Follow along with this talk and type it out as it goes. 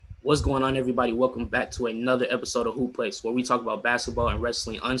What's going on, everybody? Welcome back to another episode of Hoop Place, where we talk about basketball and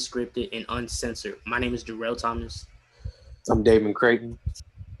wrestling unscripted and uncensored. My name is Jarrell Thomas. I'm David Creighton.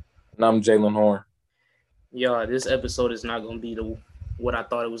 And I'm Jalen Horn. Yeah, this episode is not gonna be what I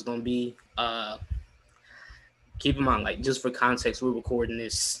thought it was gonna be. Keep in mind, like just for context, we're recording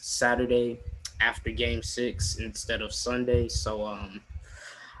this Saturday after Game 6 instead of Sunday, so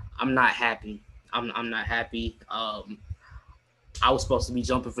I'm not happy. I'm not happy. I was supposed to be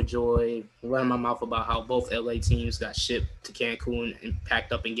jumping for joy, running my mouth about how both LA teams got shipped to Cancun and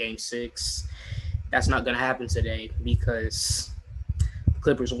packed up in Game 6. That's not gonna happen today because the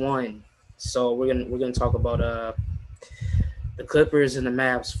Clippers won. So we're gonna talk about the Clippers and the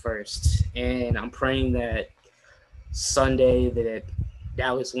Mavs first, and I'm praying that Sunday that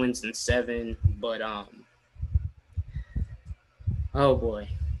Dallas wins in 7. But oh boy,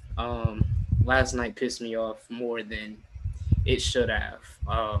 um, last night pissed me off more than it should have.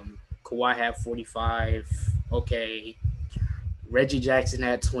 Kawhi had 45. Okay, Reggie Jackson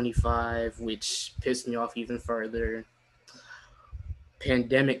had 25, which pissed me off even further.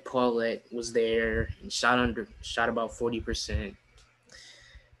 Pandemic Paulette was there and shot about 40%.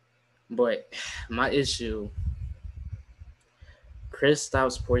 But my issue,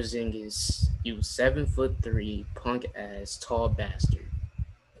 Kristaps Porzingis, you 7'3" punk ass tall bastard.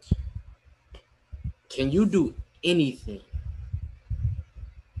 Can you do anything?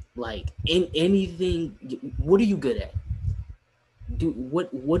 Like in anything? What are you good at?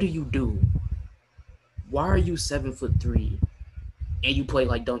 What do you do? Why are you 7'3" and you play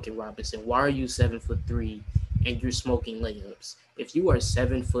like Duncan Robinson? Why are you 7'3" and you're smoking layups? If you are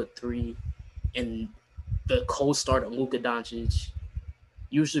 7'3" and the co-star of Luka Doncic,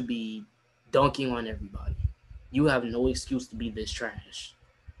 you should be dunking on everybody. You have no excuse to be this trash.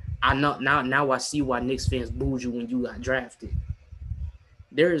 I know now I see why Knicks fans booed you when you got drafted.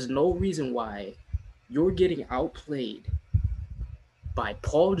 There is no reason why you're getting outplayed by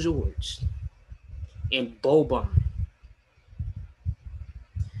Paul George and Boban.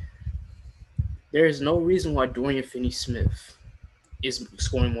 There is no reason why Dorian Finney-Smith is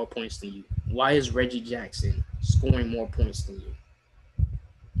scoring more points than you. Why is Reggie Jackson scoring more points than you?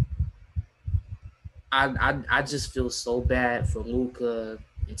 I just feel so bad for Luka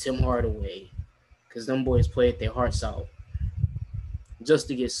and Tim Hardaway because them boys played their hearts out just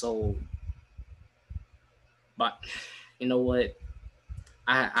to get sold. But you know what?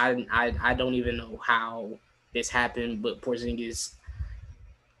 I don't even know how this happened, but Porzingis,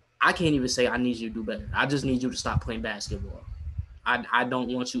 I can't even say I need you to do better. I just need you to stop playing basketball. I don't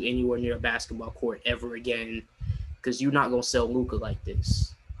want you anywhere near a basketball court ever again because you're not gonna sell Luka like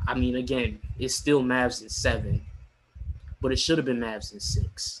this. I mean, again, it's still Mavs in 7, but it should have been Mavs in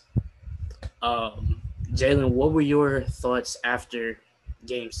 6. Jalen, what were your thoughts after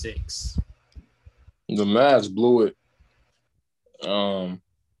Game 6? The Mavs blew it. I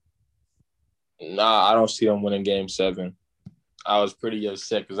don't see them winning Game 7. I was pretty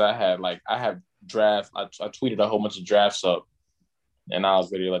upset because I had draft. I tweeted a whole bunch of drafts up, and I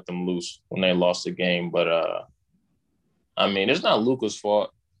was ready to let them loose when they lost the game. But I mean, it's not Luka's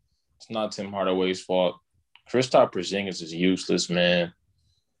fault. It's not Tim Hardaway's fault. Kristaps Porzingis is useless, man.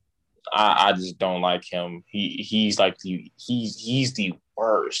 I just don't like him. He's the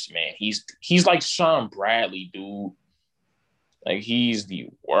worst, man. He's like Sean Bradley, dude. Like he's the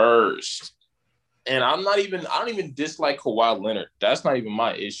worst. And I don't even dislike Kawhi Leonard. That's not even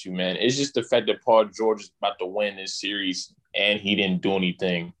my issue, man. It's just the fact that Paul George is about to win this series and he didn't do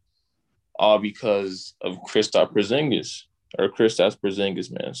anything. All because of Kristaps Porzingis,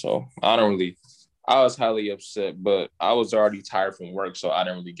 man. So I was highly upset, but I was already tired from work, so I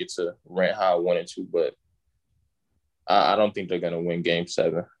didn't really get to rant how I wanted to. But I don't think they're gonna win Game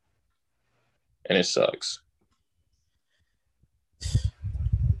 7, and it sucks.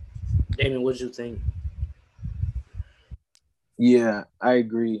 Damon, what did you think? Yeah, I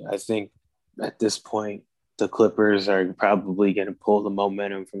agree. I think at this point, the Clippers are probably going to pull the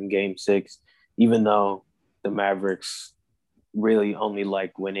momentum from Game 6, even though the Mavericks really only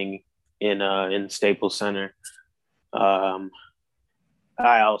like winning in Staples Center. Um,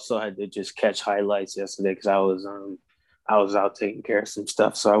 I also had to just catch highlights yesterday because I was out taking care of some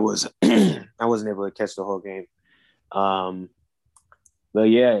stuff, so I was I wasn't able to catch the whole game. Um, but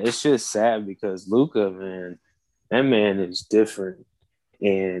yeah, it's just sad because Luka, man, that man is different,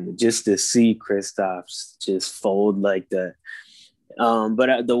 and just to see Kristaps just fold like that.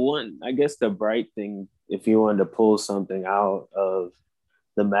 But the one, I guess, the bright thing, if you wanted to pull something out of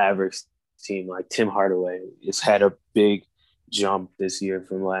the Mavericks team, like Tim Hardaway, has had a big jump this year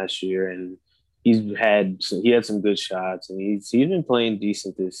from last year, and he had some good shots, and he's been playing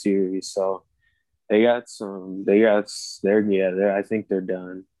decent this series. So I think they're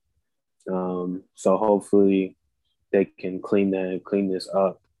done. So hopefully they can clean this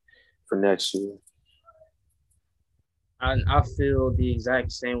up for next year. I feel the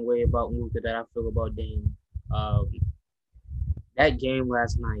exact same way about Luka that I feel about Dame. Um, that game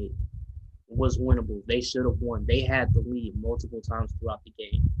last night was winnable. They should have won. They had the lead multiple times throughout the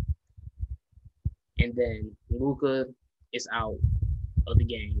game, and then Luka is out of the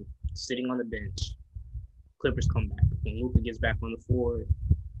game, sitting on the bench. Clippers come back. When Luka gets back on the floor,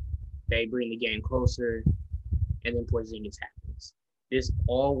 they bring the game closer, and then Porzingis happens. This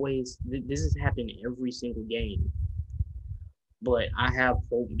has happened every single game. But I have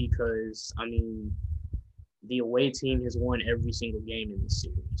hope because the away team has won every single game in this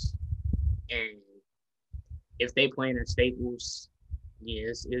series, and if they playing at Staples, yeah,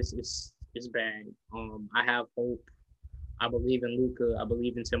 it's bad. I have hope. I believe in Luka. I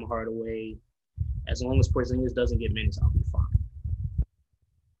believe in Tim Hardaway. As long as Porzingis doesn't get minutes, I'll be fine.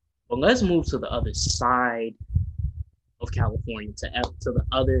 But let's move to the other side of California, to the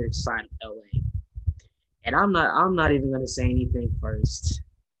other side of LA. And I'm not even gonna say anything first.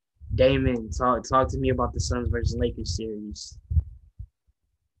 Damon, talk to me about the Suns versus Lakers series.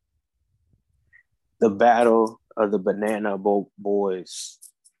 The battle of the Banana Boat Boys.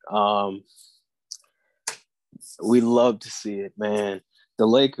 We love to see it, man. The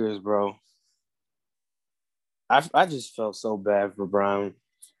Lakers, bro. I just felt so bad for Brown.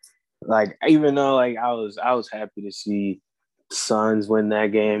 Like, even though like I was happy to see Suns win that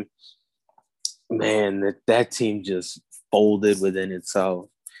game, man, that team just folded within itself.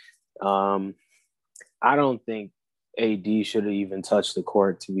 I don't think AD should have even touched the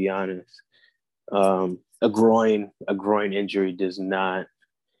court, to be honest. A groin injury does not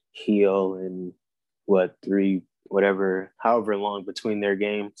heal in however long between their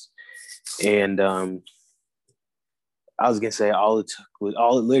games. And I was gonna say all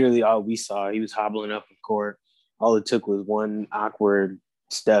we saw, he was hobbling up the court. All it took was one awkward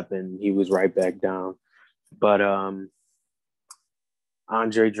step and he was right back down. But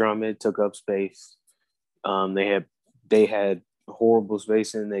Andre Drummond took up space. They had horrible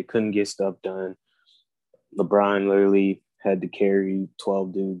spacing. They couldn't get stuff done. LeBron literally had to carry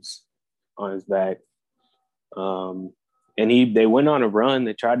 12 dudes on his back. And they went on a run.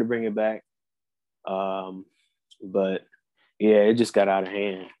 They tried to bring it back. But yeah, it just got out of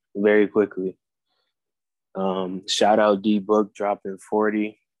hand very quickly. Shout out D Book dropping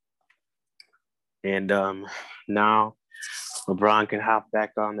 40. And now LeBron can hop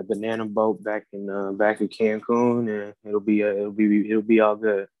back on the banana boat back at Cancun, and it'll be all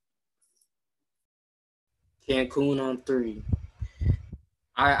good. Cancun on 3.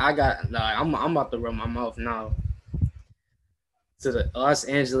 I'm about to run my mouth now. To the Los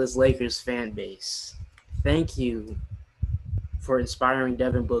Angeles Lakers fan base, thank you for inspiring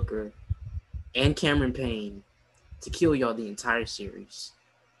Devin Booker and Cameron Payne to kill y'all the entire series.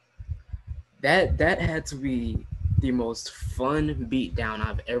 That had to be the most fun beatdown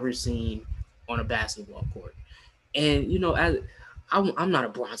I've ever seen on a basketball court. And I'm not a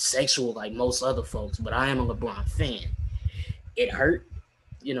LeBron sexual like most other folks, but I am a LeBron fan. It hurt,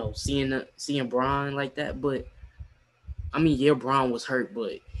 seeing Bron like that. But yeah, Bron was hurt,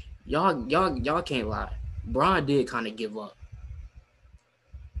 but y'all can't lie. Bron did kind of give up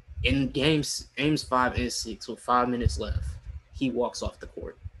in games 5 and 6 with 5 minutes left. He walks off the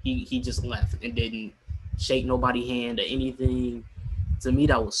court. He just left and didn't shake nobody's hand or anything. To me,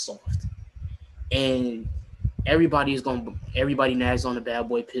 that was soft. And everybody nags on the bad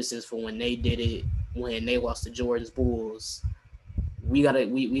boy Pistons for when they did it, when they lost to Jordan's Bulls. We gotta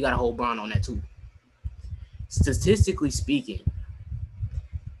hold Bron on that too. Statistically speaking,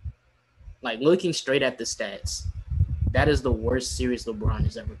 like looking straight at the stats, that is the worst series LeBron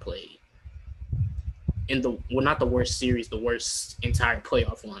has ever played. Not the worst series, the worst entire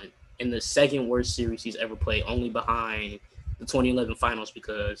playoff run. In the second worst series he's ever played, only behind the 2011 finals,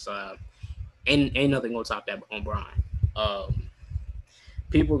 because ain't nothing gonna top that on Bron.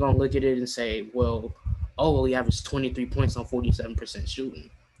 People are gonna look at it and say, well, he averaged 23 points on 47%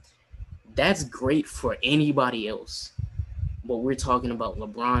 shooting. That's great for anybody else. But we're talking about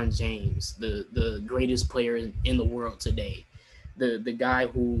LeBron James, the greatest player in the world today. The guy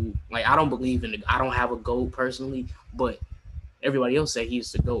who, like, I don't have a GOAT personally, but everybody else say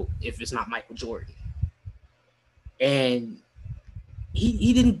he's the GOAT if it's not Michael Jordan. And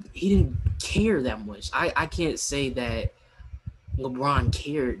he didn't care that much. I can't say that LeBron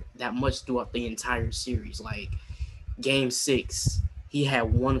cared that much throughout the entire series. Like game 6, he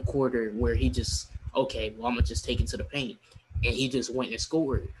had one quarter where he just, okay, well, I'm going to just take it to the paint. And he just went and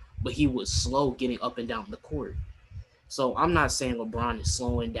scored. But he was slow getting up and down the court. So I'm not saying LeBron is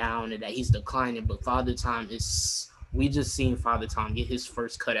slowing down and that he's declining, but Father Time is – we just seen Father Time get his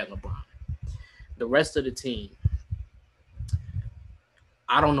first cut at LeBron. The rest of the team,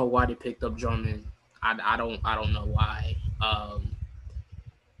 I don't know why they picked up Drummond. I don't know why.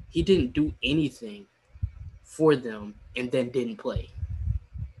 He didn't do anything for them and then didn't play.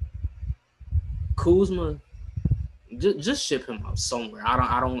 Kuzma, just ship him out somewhere.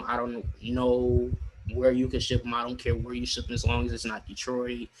 I don't know where you can ship him. I don't care where you ship him as long as it's not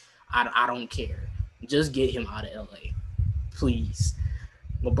Detroit. I don't care. Just get him out of LA, please.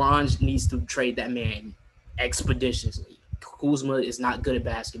 LeBron needs to trade that man expeditiously. Kuzma is not good at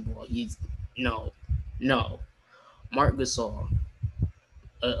basketball. He's no. Marc Gasol,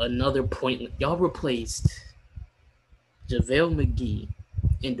 another point. Y'all replaced JaVale McGee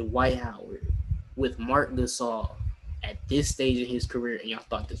and Dwight Howard with Marc Gasol at this stage in his career, and y'all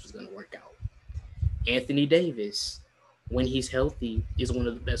thought this was going to work out. Anthony Davis, when he's healthy, is one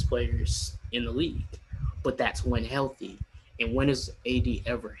of the best players in the league, but that's when healthy. And when is AD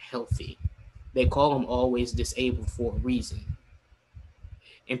ever healthy? They call him always disabled for a reason.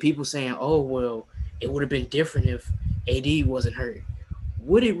 And people saying, oh, well, it would have been different if AD wasn't hurt.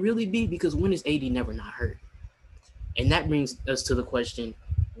 Would it really be? Because when is AD never not hurt? And that brings us to the question,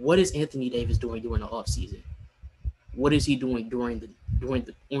 what is Anthony Davis doing during the offseason? What is he doing during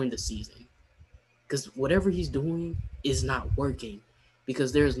the season? Because whatever he's doing is not working,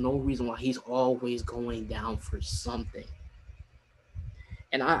 because there's no reason why he's always going down for something.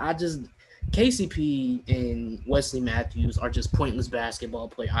 And I just KCP and Wesley Matthews are just pointless basketball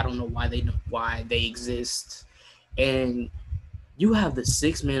players. I don't know why they exist. And you have the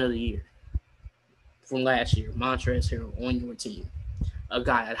sixth man of the year from last year, Montrezl Harrell, on your team. A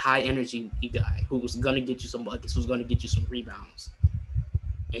guy, a high energy guy who was gonna get you some buckets, who's gonna get you some rebounds.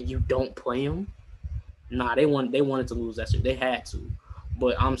 And you don't play him? Nah, they wanted to lose that year. They had to.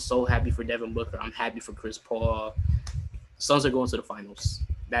 But I'm so happy for Devin Booker. I'm happy for Chris Paul. Suns are going to the finals.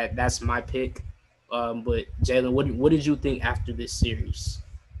 That's my pick. But Jalen, what did you think after this series?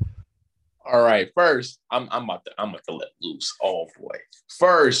 All right. First, I'm about to let loose. Oh boy.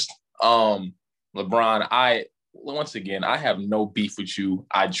 First, LeBron, I have no beef with you.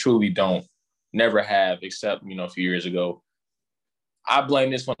 I truly don't. Never have, except a few years ago. I blame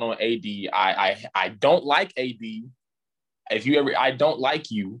this one on AD. I don't like AD. I don't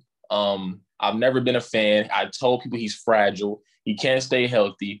like you. I've never been a fan. I told people he's fragile. He can't stay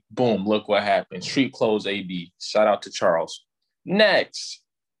healthy. Boom, look what happened. Street clothes AD. Shout out to Charles. Next.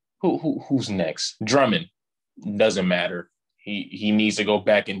 Who's next? Drummond. Doesn't matter. He needs to go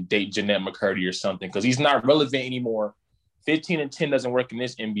back and date Jeanette McCurdy or something because he's not relevant anymore. 15 and 10 doesn't work in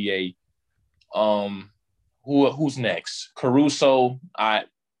this NBA. Who's next? Caruso.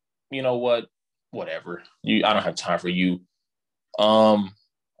 You know what? Whatever. I don't have time for you. I'm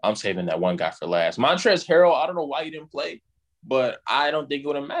saving that one guy for last. Montrezl Harrell, I don't know why he didn't play, but I don't think it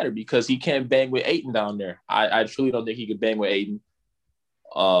would have mattered because he can't bang with Ayton down there. I truly don't think he could bang with Ayton.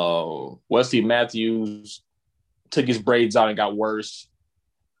 Wesley Matthews took his braids out and got worse.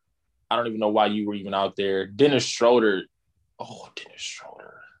 I don't even know why you were even out there. Dennis Schroeder. Oh, Dennis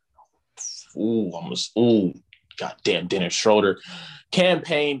Schroeder. Goddamn Dennis Schroeder.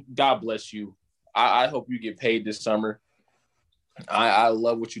 Campaign, God bless you. I hope you get paid this summer. I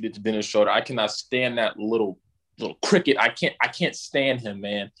love what you did to Dennis Schroeder. I cannot stand that little cricket. I can't stand him,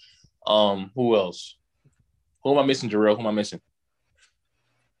 man. Who else? Who am I missing, Jarrell? Who am I missing?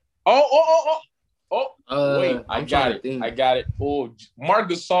 Wait, I got it. Oh, Marc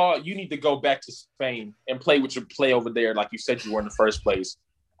Gasol, you need to go back to Spain and play with your play over there like you said you were in the first place.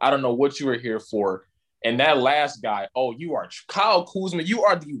 I don't know what you were here for. And that last guy, you are Kyle Kuzma. You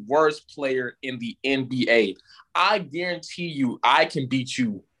are the worst player in the NBA. I guarantee you I can beat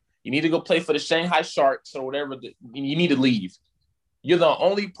you. You need to go play for the Shanghai Sharks or whatever. You need to leave. You're the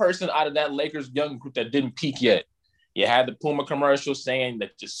only person out of that Lakers young group that didn't peak yet. You had the Puma commercial saying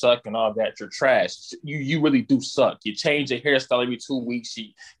that you suck and all that. You're trash. You really do suck. You change your hairstyle every 2 weeks.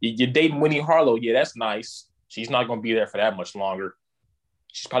 You're dating Winnie Harlow. Yeah, that's nice. She's not going to be there for that much longer.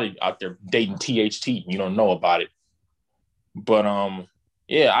 She's probably out there dating THT. You don't know about it. But,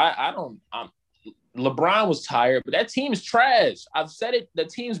 LeBron was tired, but that team is trash. I've said it. The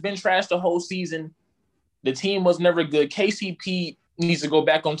team's been trash the whole season. The team was never good. KCP needs to go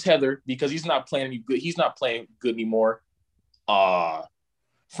back on tether because he's not playing any good. He's not playing good anymore.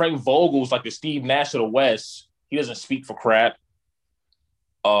 Frank Vogel's like the Steve Nash of the West. He doesn't speak for crap.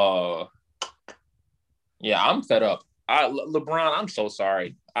 I'm fed up. LeBron, I'm so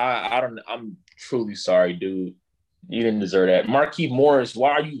sorry. I'm truly sorry, dude. You didn't deserve that. Marquise Morris,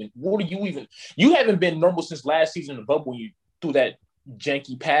 what are you even? You haven't been normal since last season in the bubble when you threw that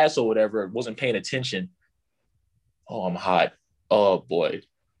janky pass or whatever, wasn't paying attention. Oh, I'm hot. Oh, boy.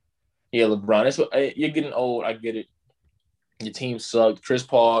 Yeah, LeBron, you're getting old. I get it. Your team sucked. Chris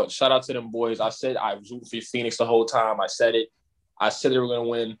Paul, shout out to them boys. I said I was rooting for Phoenix the whole time. I said it. I said they were going to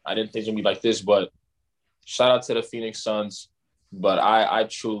win. I didn't think it was going to be like this, but shout out to the Phoenix Suns. But I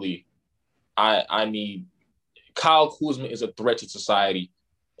truly need Kyle Kuzma is a threat to society.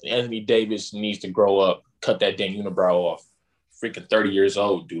 Anthony Davis needs to grow up, cut that dang unibrow off. Freaking 30 years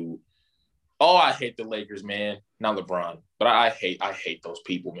old, dude. Oh, I hate the Lakers, man. Not LeBron, but I hate those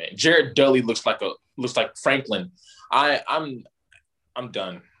people, man. Jared Dudley looks like Franklin. I'm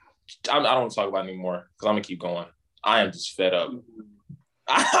done. I don't want to talk about it anymore because I'm gonna keep going. I am just fed up.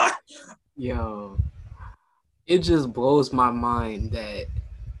 Yo, it just blows my mind that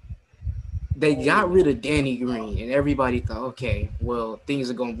they got rid of Danny Green, and everybody thought, okay, well, things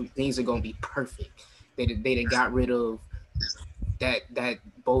are gonna be perfect. They got rid of that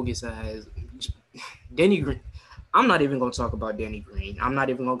bogus ass Danny Green. I'm not even gonna talk about Danny Green. I'm not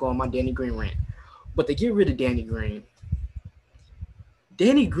even gonna go on my Danny Green rant. But they get rid of Danny Green.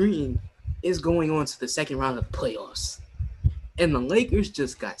 Danny Green is going on to the second round of the playoffs, and the Lakers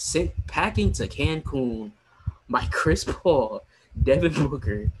just got sent packing to Cancun by Chris Paul, Devin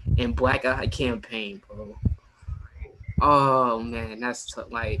Booker, and Black Eye Campaign, bro. Oh man, that's to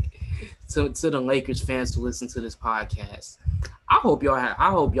the Lakers fans who listen to this podcast. I hope y'all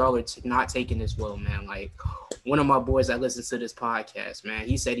are not taking this well, man. Like, one of my boys that listens to this podcast, man,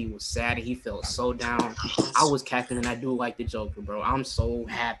 he said he was sad and he felt so down. I was cackling and I do like the Joker, bro. I'm so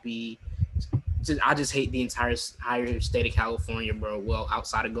happy. I just hate the entire state of California, bro. Well,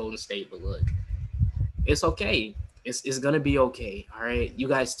 outside of Golden State, but look, it's okay. It's gonna be okay. All right, you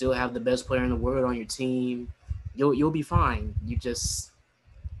guys still have the best player in the world on your team. You'll be fine. You just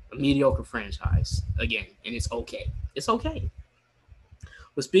a mediocre franchise again, and it's okay. It's okay.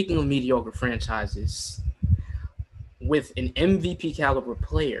 But speaking of mediocre franchises, with an MVP caliber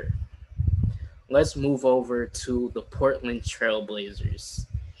player, let's move over to the Portland Trailblazers.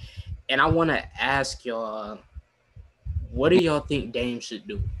 And I want to ask y'all, what do y'all think Dame should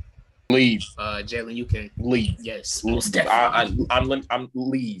do? Leave. Jalen, you can leave. Yes, most definitely. I'm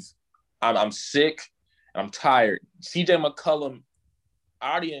leave. I'm sick. I'm tired. CJ McCollum,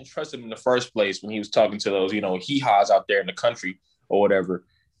 I already didn't trust him in the first place when he was talking to those, hee-haws out there in the country or whatever.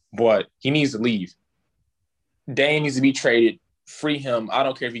 But he needs to leave. Dame needs to be traded. Free him. I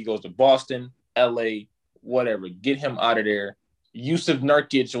don't care if he goes to Boston, LA, whatever. Get him out of there. Yusuf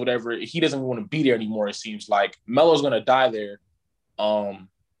Nurkic or whatever. He doesn't want to be there anymore, it seems like. Melo's going to die there.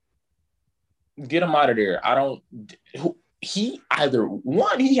 Get him out of there. He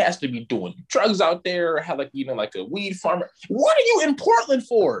has to be doing drugs out there or have like a weed farmer. What are you in Portland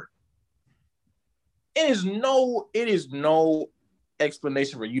for? It is no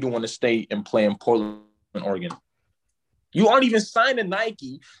explanation for you to want to stay and play in Portland, Oregon. You aren't even signed to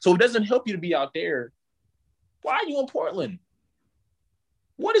Nike, so it doesn't help you to be out there. Why are you in Portland?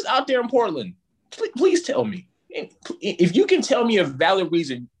 What is out there in Portland? Please tell me. If you can tell me a valid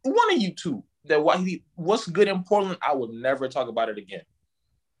reason, one of you two, what's good in Portland, I will never talk about it again.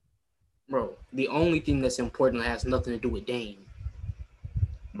 Bro, the only thing that's important has nothing to do with Dame.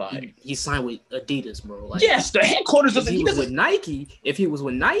 Like, he signed with Adidas, bro. Like, yes, the headquarters of If he was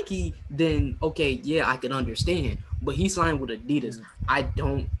with Nike, then okay, yeah, I can understand. But he signed with Adidas. I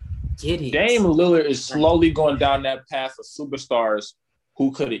don't get it. Dame Lillard is slowly going down that path of superstars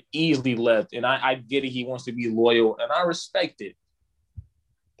who could have easily left. And I get it. He wants to be loyal, and I respect it.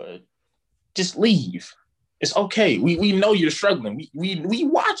 But just leave. It's okay. We know you're struggling. We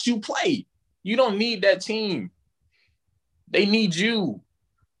watch you play. You don't need that team. They need you.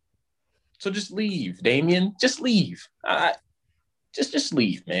 So just leave, Damian. Just leave. Just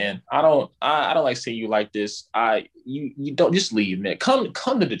leave, man. I don't like seeing you like this. You don't just leave, man. Come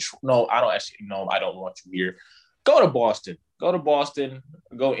to Detroit. No, I don't want you here. Go to Boston.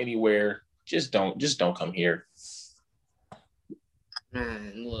 Go anywhere. Just don't come here.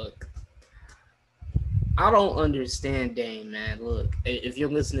 Man, look. I don't understand Dame, man. Look, if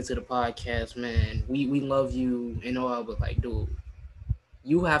you're listening to the podcast, man, we love you and all, but like, dude,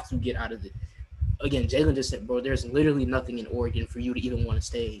 you have to get out of it. Again, Jalen just said, bro, there's literally nothing in Oregon for you to even want to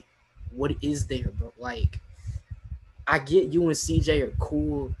stay. What is there, bro? Like, I get you and CJ are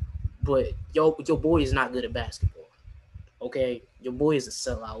cool, but your boy is not good at basketball. Okay? Your boy is a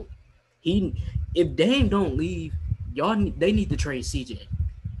sellout. If Dame don't leave, they need to trade CJ.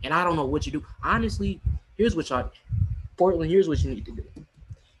 And I don't know what you do. Honestly, here's what y'all Portland, here's what you need to do.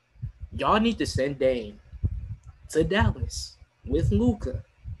 Y'all need to send Dame to Dallas with Luka,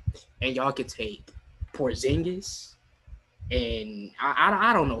 and y'all could take Porzingis, and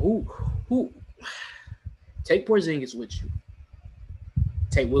I don't know who take Porzingis with you.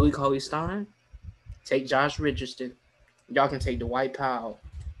 Take Willie Cauley-Stein, take Josh Richardson. Y'all can take Dwight Powell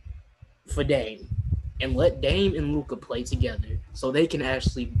for Dame, and let Dame and Luka play together so they can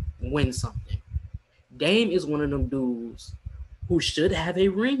actually win something. Dame is one of them dudes who should have a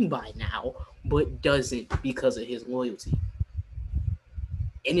ring by now, but doesn't because of his loyalty.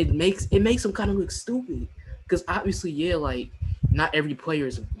 And it makes him kind of look stupid. Because obviously, yeah, like, not every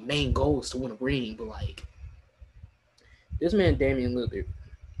player's main goal is to win a ring, but like, this man Damian Lillard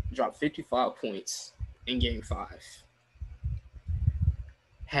dropped 55 points in game 5.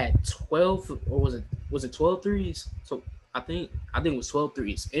 Had 12, or was it 12 threes? So I think it was 12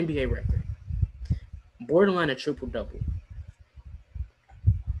 threes, NBA record. Borderline a triple-double.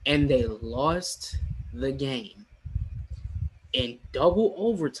 And they lost the game in double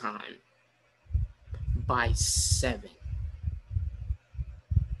overtime by 7.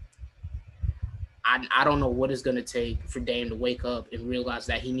 I don't know what it's going to take for Dame to wake up and realize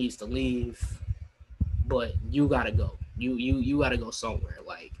that he needs to leave, but you got to go. You got to go somewhere.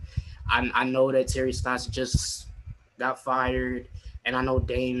 Like, I know that Terry Stotts just got fired, and I know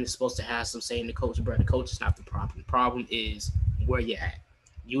Dame is supposed to have some say in the coach, but the coach is not the problem. The problem is where you're at.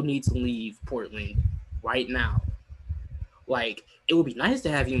 You need to leave Portland right now. Like, it would be nice to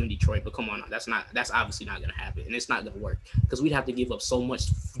have you in Detroit, but come on, that's obviously not going to happen, and it's not going to work because we'd have to give up so much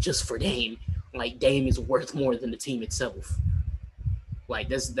just for Dame. Like, Dame is worth more than the team itself. Like,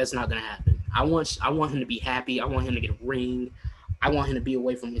 that's not going to happen. I want him to be happy. I want him to get a ring. I want him to be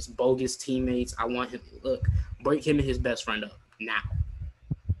away from his bogus teammates. I want him to break him and his best friend up now.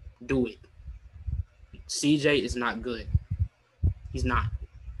 Do it. CJ is not good. He's not.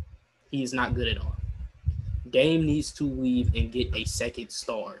 He is not good at all. Dame needs to leave and get a second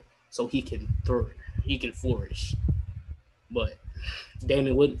star so he can flourish. But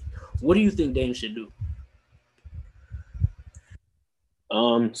Damon, what do you think Dame should do?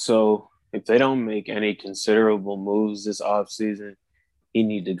 So if they don't make any considerable moves this offseason, he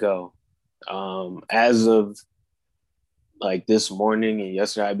need to go. As of like this morning and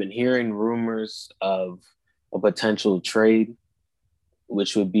yesterday, I've been hearing rumors of a potential trade,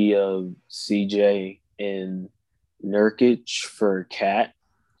 which would be of CJ and Nurkic for Cat.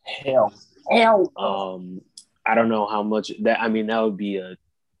 Hell. I don't know how much that. I mean, that would be a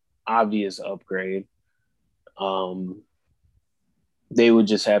obvious upgrade. They would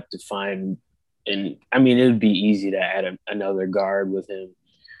just have to find, and I mean, it would be easy to add another guard with him.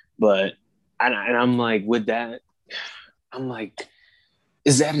 But I'm like, with that, I'm like,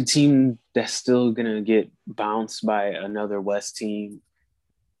 is that a team that's still gonna get bounced by another West team?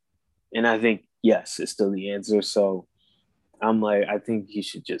 And I think yes, it's still the answer. So I'm like, I think he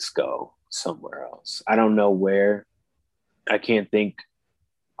should just go somewhere else. I don't know where. I can't think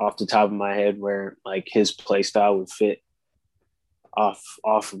off the top of my head where like his play style would fit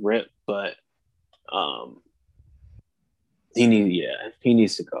off rip, but he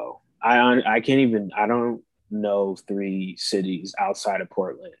needs to go. I don't know 3 cities outside of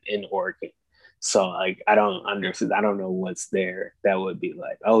Portland in Oregon. So like I don't know what's there that would be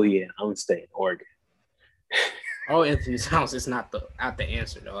like, oh yeah, I'm gonna stay in Oregon. Oh, Anthony Towns is not the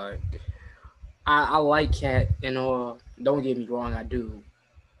answer though. I like Cat and don't get me wrong, I do.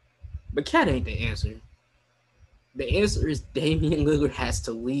 But Cat ain't the answer. The answer is Damian Lillard has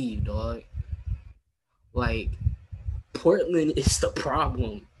to leave, dog. Like, Portland is the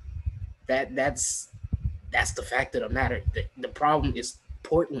problem. That's the fact of the matter. The problem is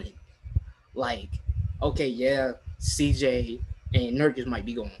Portland. Like, okay, yeah, CJ and Nurkic might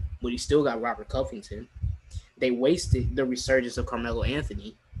be gone, but he still got Robert Covington. They wasted the resurgence of Carmelo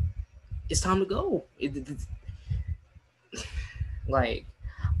Anthony. It's time to go. Like,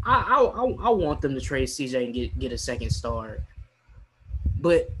 I want them to trade CJ and get a second star,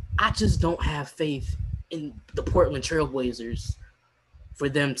 but I just don't have faith in the Portland Trailblazers for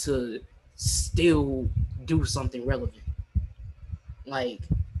them to still do something relevant. Like,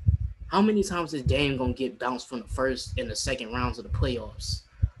 how many times is Dame gonna get bounced from the first and the second rounds of the playoffs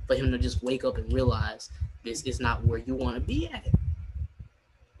for him to just wake up and realize this is not where you want to be at?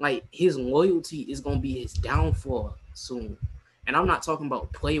 Like, his loyalty is gonna be his downfall soon. And I'm not talking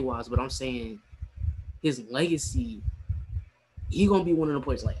about play-wise, but I'm saying his legacy, he going to be one of the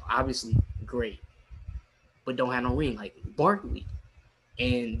players, like, obviously great, but don't have no ring, like Barkley.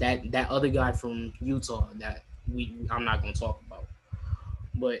 And that other guy from Utah that I'm not going to talk about.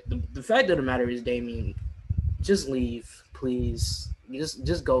 But the fact of the matter is, Damian, just leave, please.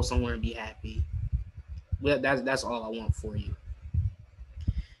 Just go somewhere and be happy. Well, that's all I want for you.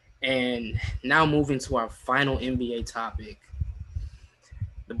 And now moving to our final NBA topic.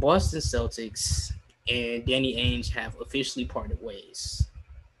 The Boston Celtics and Danny Ainge have officially parted ways.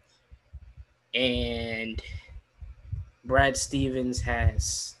 And Brad Stevens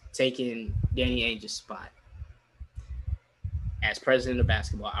has taken Danny Ainge's spot as president of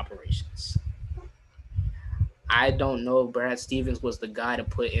basketball operations. I don't know if Brad Stevens was the guy to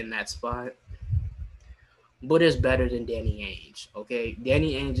put in that spot, but it's better than Danny Ainge, okay?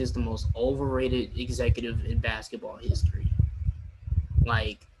 Danny Ainge is the most overrated executive in basketball history.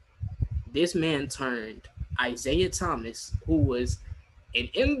 Like, this man turned Isaiah Thomas, who was an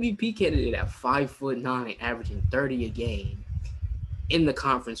MVP candidate at 5'9", averaging 30 a game in the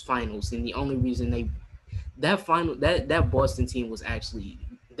conference finals, and the only reason that Boston team was actually,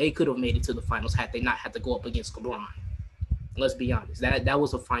 they could have made it to the finals had they not had to go up against LeBron. Let's be honest. That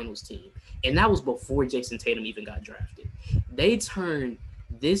was a finals team. And that was before Jason Tatum even got drafted. They turned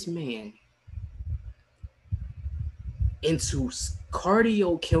this man into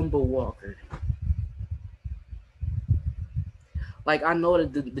cardio Kemba Walker. Like, I know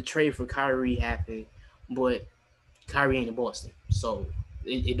that the trade for Kyrie happened, but Kyrie ain't in Boston, so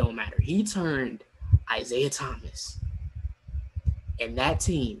it don't matter. He turned Isaiah Thomas and that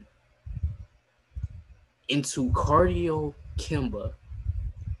team into cardio Kemba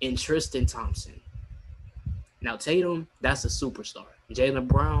and Tristan Thompson. Now Tatum, that's a superstar. Jaylen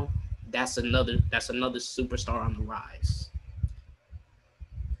Brown, that's another superstar on the rise.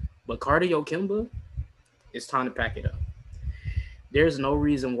 But cardio Kemba, it's time to pack it up. There's no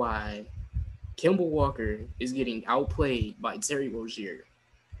reason why Kemba Walker is getting outplayed by Terry Rozier.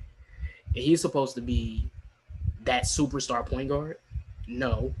 And he's supposed to be that superstar point guard.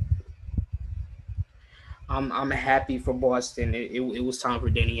 No. I'm happy for Boston. It was time for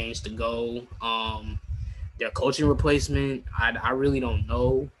Danny Ainge to go. Their coaching replacement, I really don't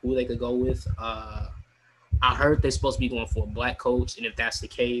know who they could go with. I heard they're supposed to be going for a black coach, and if that's the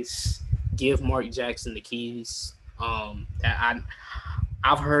case, give Mark Jackson the keys.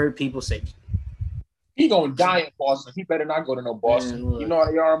 I've heard people say he gonna die in Boston. He better not go to no Boston. Man, look, you know how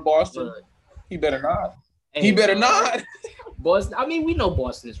they are in Boston. Look. He better not. Hey, he better not. Boston. I mean, we know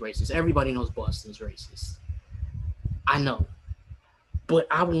Boston is racist. Everybody knows Boston is racist. I know. But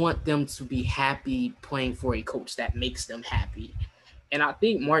I want them to be happy playing for a coach that makes them happy. And I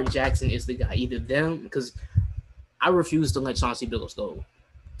think Mark Jackson is the guy. Either them, because I refuse to let Chauncey Billups go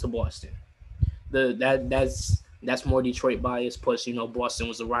to Boston. That's more Detroit bias. Plus, Boston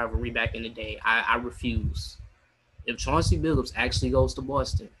was a rivalry back in the day. I refuse. If Chauncey Billups actually goes to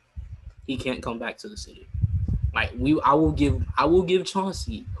Boston, he can't come back to the city. Like I will give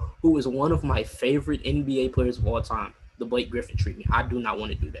Chauncey, who is one of my favorite NBA players of all time, the Blake Griffin treatment. I do not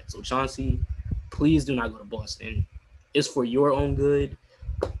want to do that. So Chauncey, please do not go to Boston. It's for your own good.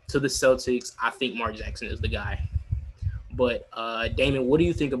 To the Celtics, I think Mark Jackson is the guy. But Damon, what do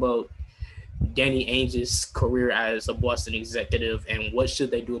you think about Danny Ainge's career as a Boston executive, and what should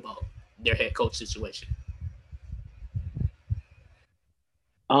they do about their head coach situation?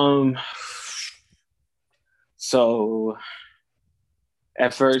 So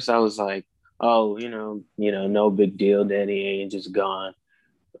at first I was like, oh, no big deal. Danny Ainge is gone.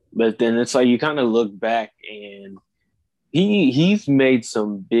 But then it's like you kind of look back and he's made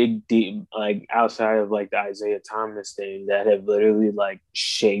some big deep, like outside of like the Isaiah Thomas thing that have literally like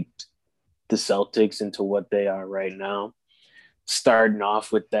shaped the Celtics into what they are right now. Starting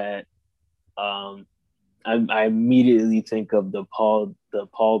off with that, I immediately think of the Paul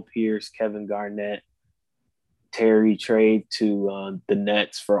Pierce, Kevin Garnett, Terry trade to the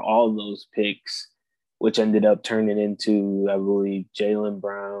Nets for all those picks, which ended up turning into, I believe, Jaylen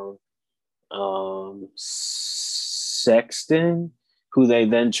Brown, Sexton, who they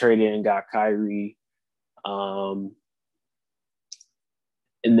then traded and got Kyrie.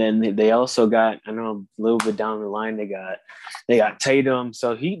 And then they also got, I know a little bit down the line, they got Tatum.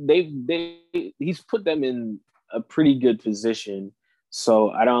 So he's put them in a pretty good position.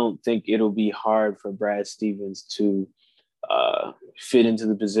 So I don't think it'll be hard for Brad Stevens to fit into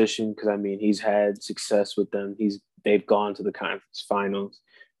the position, because I mean he's had success with them. They've gone to the conference finals,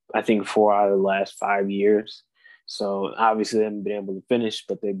 I think 4 out of the last 5 years. So obviously they haven't been able to finish,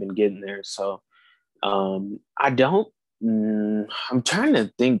 but they've been getting there. So I'm trying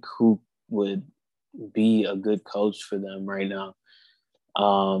to think who would be a good coach for them right now.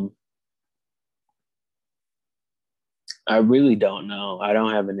 I really don't know. I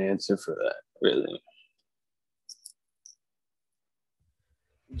don't have an answer for that, really.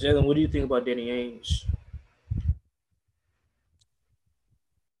 Jalen, what do you think about Danny Ainge?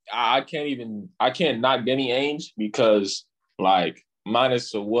 I can't knock Danny Ainge because like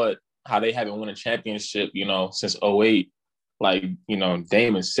minus of how they haven't won a championship, since '08. Like,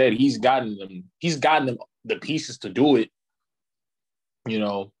 Damon said, he's gotten them the pieces to do it,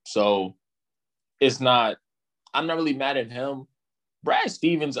 so it's not, I'm not really mad at him. Brad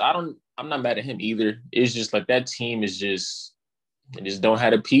Stevens, I'm not mad at him either. It's just like that team is they just don't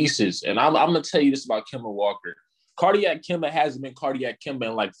have the pieces. And I'm going to tell you this about Kemba Walker. Cardiac Kemba hasn't been Cardiac Kemba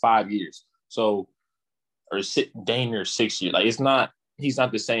in like 5 years. So, or 6 years. Like, he's not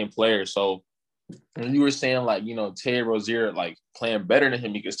the same player. So, when you were saying like, Terry Rozier like playing better than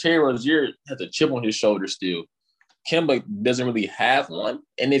him because Terry Rozier has a chip on his shoulder still. Kemba doesn't really have one.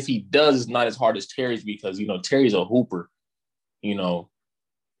 And if he does, it's not as hard as Terry's because, Terry's a hooper.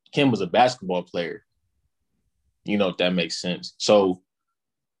 Kemba's a basketball player. If that makes sense. So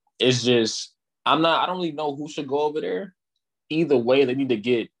it's just, I don't really know who should go over there. Either way, they need to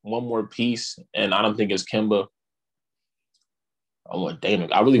get one more piece. And I don't think it's Kemba. I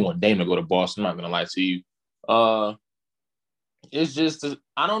really want Dame to go to Boston. I'm not going to lie to you. It's just,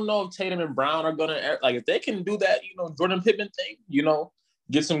 I don't know if Tatum and Brown are going to, like, if they can do that, Jordan Pippen thing,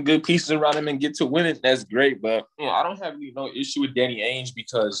 get some good pieces around him and get to win it, that's great. But, I don't have no issue with Danny Ainge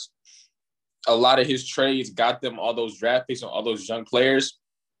because a lot of his trades got them all those draft picks and all those young players.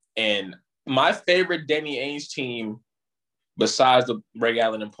 And my favorite Danny Ainge team, besides the Ray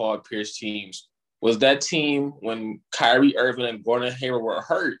Allen and Paul Pierce teams, was that team when Kyrie Irving and Gordon Hayward were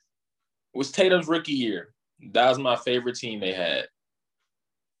hurt. It was Tatum's rookie year. That was my favorite team they had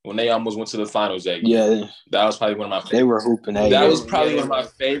when they almost went to the finals that year. Yeah, that was probably one of my favorites. They were hooping. That was probably one of my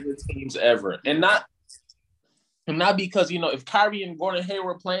favorite teams ever. And not because, if Kyrie and Gordon Hayward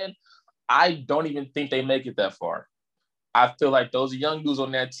were playing, I don't even think they make it that far. I feel like those young dudes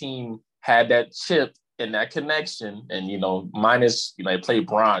on that team had that chip and that connection. And, minus, they played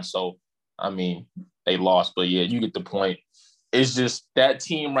bronze. So, they lost. But, yeah, you get the point. It's just that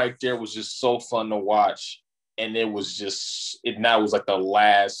team right there was just so fun to watch. And it was just – that was like the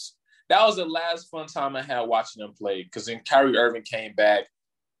last fun time I had watching them play because then Kyrie Irving came back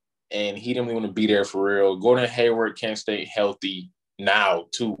and he didn't really want to be there for real. Gordon Hayward can't stay healthy now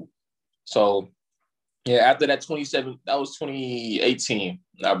too. So, yeah, after that that was 2018,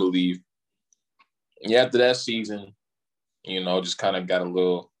 I believe. Yeah, after that season, just kind of got a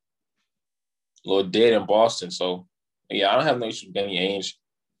little dead in Boston. So, yeah, I don't have no issue with Danny Ainge.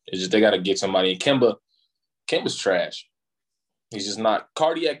 It's just they got to get somebody. And Kemba's trash. He's just not.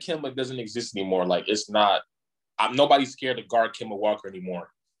 Cardiac Kemba doesn't exist anymore. Like, it's not. Nobody's scared to guard Kemba Walker anymore.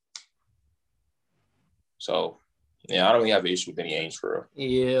 So, yeah, I don't really have an issue with Danny Ainge for real.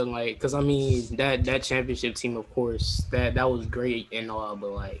 Yeah, like, because, that championship team, of course, that was great and all,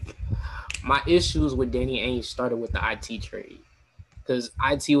 but, like, my issues with Danny Ainge started with the IT trade because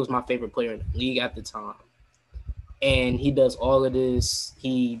IT was my favorite player in the league at the time. And he does all of this.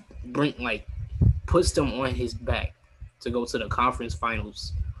 He puts them on his back to go to the conference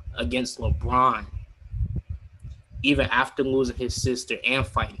finals against LeBron, even after losing his sister and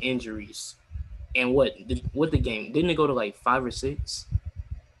fighting injuries. And what the game? Didn't it go to like 5 or 6?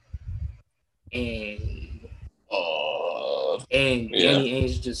 And Danny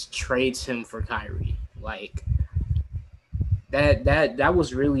Ainge just trades him for Kyrie. Like that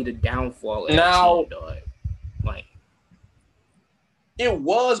was really the downfall of now, the team, dog. Like it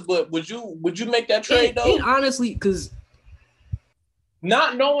was, but would you make that trade though? It honestly, because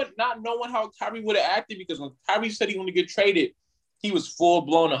not knowing how Kyrie would have acted, because when Kyrie said he wanted to get traded, he was full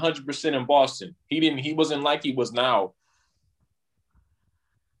blown 100% in Boston. He wasn't like he was now.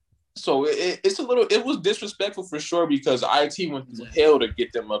 So it was disrespectful for sure because IT went through hell to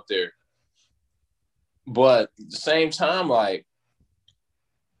get them up there. But at the same time, like,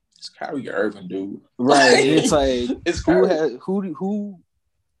 it's Kyrie Irving, dude. Right. It's like who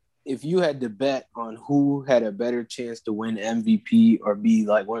if you had to bet on who had a better chance to win MVP or be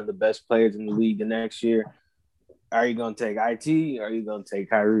like one of the best players in the league the next year, are you gonna take IT or are you gonna take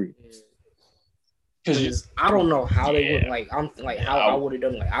Kyrie? Because I don't know how they would I would have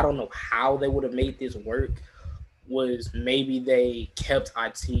done. Like, I don't know how they would have made this work. Was maybe they kept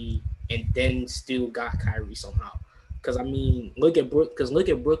IT and then still got Kyrie somehow. Because look at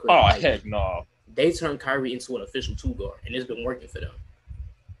Brooklyn. Oh, heck no! They turned Kyrie into an official 2-guard, and it's been working for them.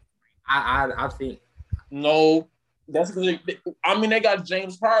 I think no. That's because they got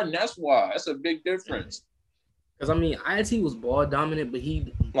James Harden. That's why. That's a big difference. Because IT was ball dominant, but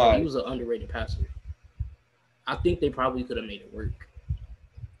he was an underrated passer. I think they probably could have made it work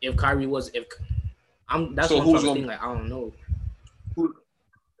if Kyrie was. That's so what I'm trying to think. Like, I don't know.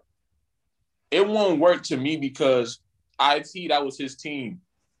 It won't work to me because IT, that was his team.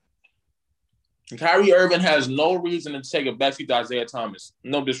 Kyrie Irving has no reason to take a backseat to Isaiah Thomas.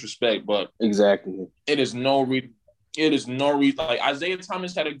 No disrespect, but exactly. It is no reason. Like Isaiah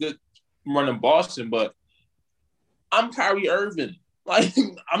Thomas had a good run in Boston, but I'm Kyrie Irving. Like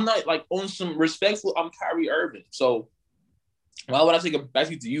I'm not like on some respectful. I'm Kyrie Irving. So why would I take a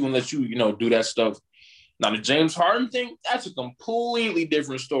backseat to you and let you, do that stuff? Now the James Harden thing, that's a completely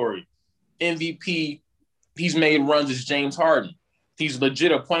different story. MVP, he's made runs as James Harden. He's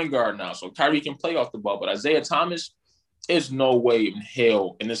legit a point guard now, so Kyrie can play off the ball. But Isaiah Thomas, there's no way in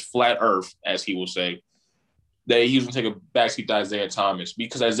hell in this flat earth, as he will say, that he was going to take a backseat to Isaiah Thomas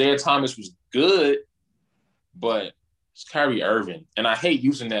because Isaiah Thomas was good, but it's Kyrie Irving. And I hate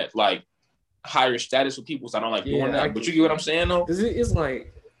using that, like, higher status with people, so I don't like doing that. But you get what I'm saying, though? Because it's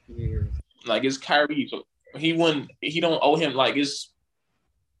like, yeah. Like, it's Kyrie. So he don't owe him, like, it's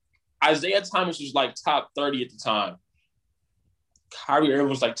Isaiah Thomas was, like, top 30 at the time. Kyrie Irving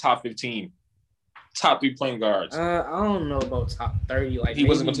was, like, top 15. Top 3 point guards. I don't know about top 30. Like he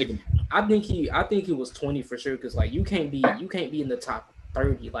wasn't gonna take him. I think he was 20 for sure. Because like you can't be in the top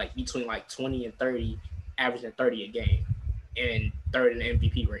 30 like between like 20 and 30, averaging 30 a game, and third in the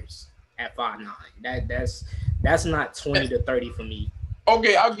MVP race at 5'9". That's not 20 to 30 for me.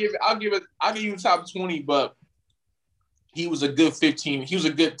 Okay, I'll give you top 20, but he was a good 15. He was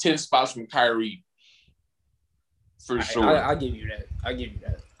a good 10 spots from Kyrie. For sure. I'll give you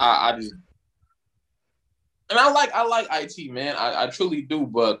that. I just. And I like IT, man. I truly do.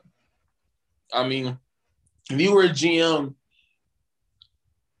 But I mean, if you were a GM,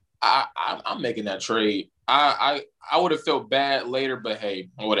 I'm making that trade. I would have felt bad later, but hey,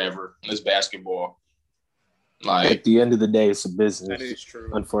 whatever. It's basketball. Like at the end of the day, it's a business. That is true.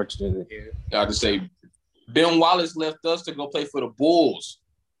 Unfortunately, I just say Ben Wallace left us to go play for the Bulls,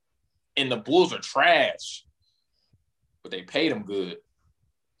 and the Bulls are trash, but they paid him good.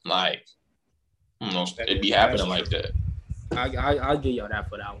 Like. It'd be happening like that. I'll give y'all that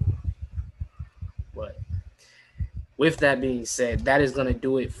for that one. But with that being said, that is going to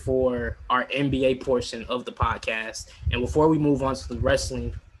do it for our NBA portion of the podcast. And before we move on to the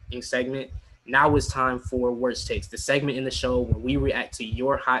wrestling segment, now it's time for Worst Takes, the segment in the show where we react to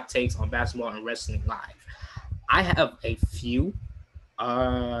your hot takes on basketball and wrestling live. I have a few.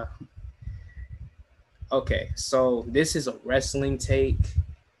 Okay, so this is a wrestling take.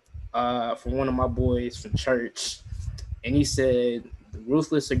 From one of my boys from church, and he said the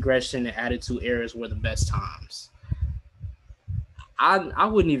ruthless aggression and attitude eras were the best times. I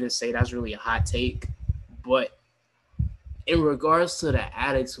wouldn't even say that's really a hot take, but in regards to the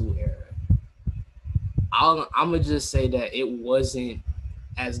attitude era, I'm gonna just say that it wasn't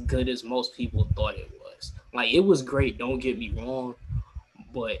as good as most people thought it was. Like it was great, don't get me wrong,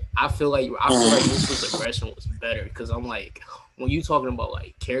 but I feel like ruthless aggression was better because I'm like. When you talking about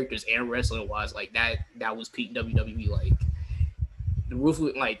like characters and wrestling wise, like that was peak WWE. Like the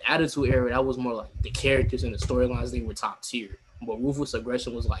ruthless like attitude era, that was more like the characters and the storylines, they were top tier. But ruthless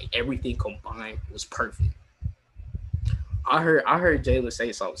aggression was like everything combined was perfect. I heard Jayla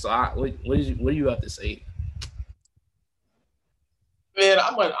say something. So what do you have to say? Man,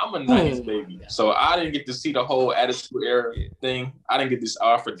 I'm a 90s baby, so I didn't get to see the whole attitude era thing. I didn't get this.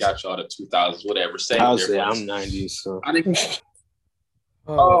 Oh, I forgot y'all the 2000s, whatever. I'll say I'm 90s, so I didn't.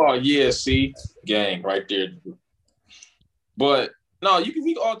 Oh yeah, see, gang right there. But no, we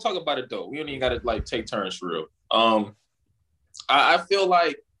can all talk about it though. We don't even gotta like take turns for real. I feel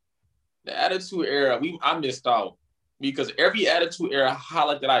like the attitude era, I missed out because every attitude era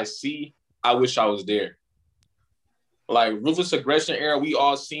highlight that I see, I wish I was there. Like ruthless aggression era, we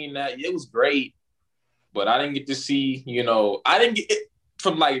all seen that. It was great, but I didn't get to see. I didn't get it.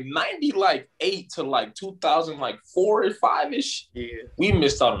 From like 98 to like 2004 or 5-ish, we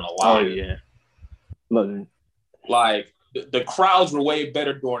missed out on a lot. Oh yeah, look, like the crowds were way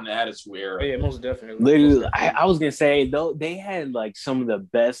better during the Attitude Era. Yeah, most definitely. Literally, I was gonna say though they had like some of the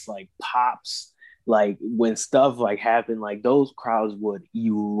best like pops. Like when stuff like happened, like those crowds would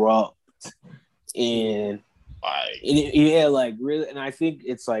erupt, and like really. And I think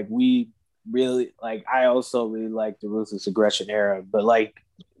it's like we. Really like I also really like the ruthless aggression era, but like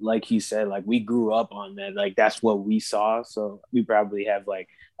he said, like we grew up on that, like that's what we saw, so we probably have like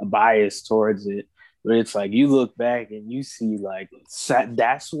a bias towards it. But it's like you look back and you see like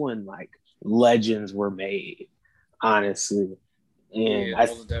that's when like legends were made, honestly. And I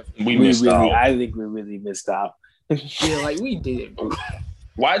think we really missed out. Yeah, like we did, bro.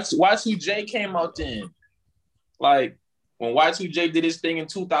 Y2J came out then, like. When Y2J did his thing in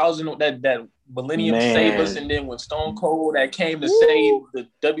 2000, that Millennium saved us, and then when Stone Cold that came to save the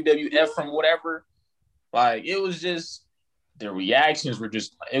WWF from whatever, like it was just the reactions were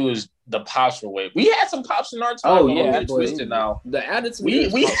just it was the pops were way. We had some pops in our time. Oh, Don't yeah, get twisted now. The attitude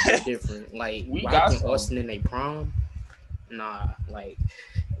We is different. Like we Rock got and some. Austin in their prime. Nah, like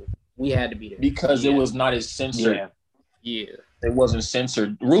we had to be there because it was not as censored. Yeah. Yeah, It wasn't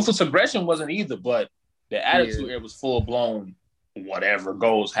censored. Ruthless Aggression wasn't either, but the Attitude Era was full blown. Whatever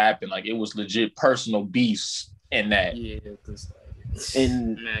goes happen. Like it was legit personal beefs in that. yeah, because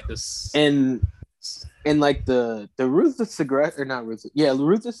and like the Ruthless Aggression, or not Ruthless,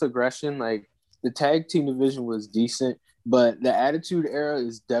 Ruthless Aggression. Like the tag team division was decent, but the Attitude Era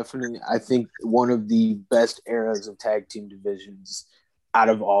is definitely, I think, one of the best eras of tag team divisions out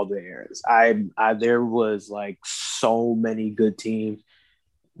of all the eras. I there was like so many good teams,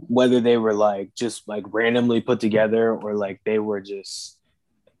 whether they were like just like randomly put together or like they were just,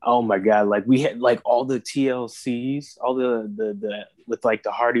 oh my god, like we had like all the TLCs, all the with like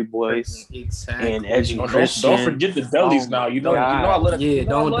the Hardy Boys and Edge and Christian. Don't forget the Dudleys now. You know I let it. Yeah,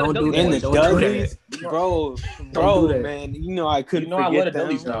 don't do that. And the Dudleys, bro, that. man. You know I couldn't. You know I let it them.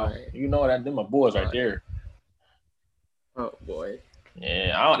 Dudleys now. You know that them my boys right there. Oh boy.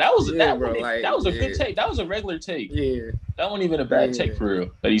 Yeah, that was a good take. That was a regular take. Yeah, that wasn't even a bad take for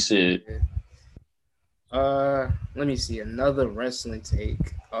real. That he said. Let me see another wrestling take.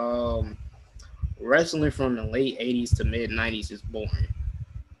 Wrestling from the late '80s to mid '90s is boring.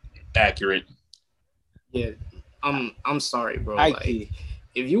 Accurate. Yeah, I'm sorry, bro. Like,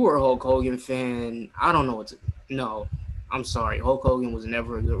 if you were a Hulk Hogan fan, I don't know what to. No, I'm sorry. Hulk Hogan was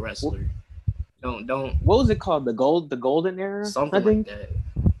never a good wrestler. Don't. What was it called? The golden era? Something like that.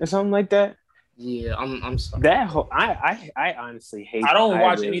 Or something like that. Yeah, I'm sorry. I honestly hate. I don't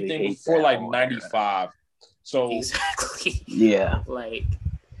watch anything before like '95. So exactly. Yeah. Like,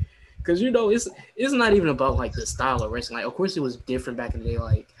 because it's not even about like the style of wrestling. Like, of course, it was different back in the day.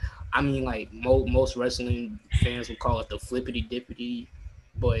 Like, I mean, like most wrestling fans would call it the flippity dippity,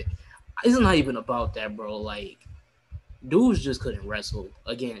 but it's not even about that, bro. Like, dudes just couldn't wrestle.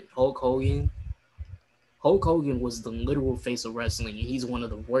 Again, Hulk Hogan was the literal face of wrestling, and he's one of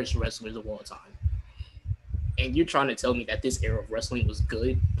the worst wrestlers of all time. And you're trying to tell me that this era of wrestling was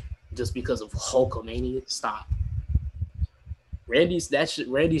good just because of Hulkamania? Stop. Randy Savage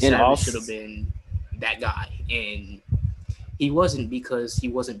should have been that guy, and he wasn't because he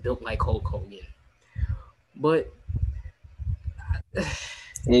wasn't built like Hulk Hogan. But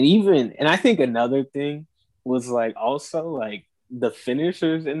and I think another thing was like also like the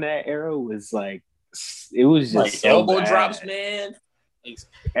finishers in that era was like it was just like so elbow bad. drops, man.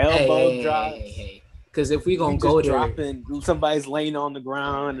 Elbow drops. Hey. Because if we gonna go there, dropping, somebody's laying on the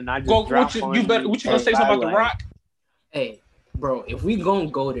ground and I just drop on you. What you gonna say something about The Rock? Hey, bro, if we gonna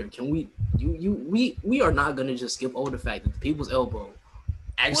go there, can we? We are not gonna just skip over the fact that the People's Elbow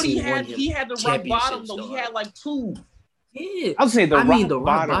actually won him. He had the rock bottom though. He had like two. Yeah, I would say the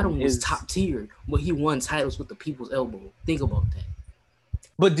rock bottom was top tier, but he won titles with the People's Elbow. Think about that.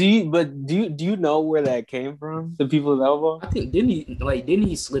 But do you know where that came from? The People's Elbow? I think didn't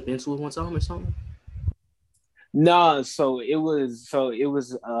he slip into it one time or something? No, so it was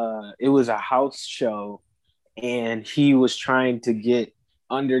a house show, and he was trying to get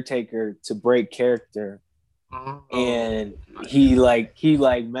Undertaker to break character, and he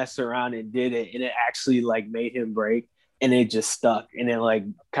messed around and did it, and it actually like made him break, and it just stuck, and it like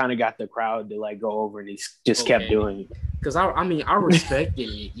kind of got the crowd to like go over, and he just kept doing it. Because I respected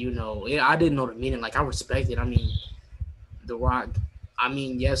it, you know. I didn't know the meaning. Like I respected. I mean, The Rock. I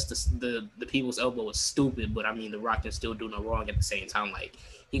mean, yes, the People's Elbow was stupid, but I mean, The Rock can still do no wrong at the same time. Like,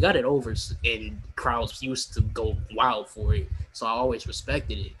 he got it over, and crowds used to go wild for it, so I always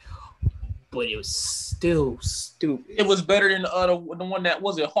respected it. But it was still stupid. It was better than the one that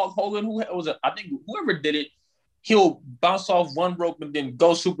was it Hulk Hogan. Who was it? I think whoever did it, he'll bounce off one rope and then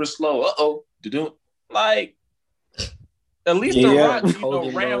go super slow. Like, at least The Rock,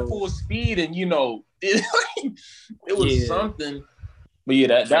 ran full speed, and it was something. But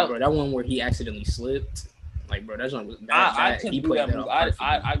yeah, that one where he accidentally slipped, like bro, that's one. I couldn't do that move.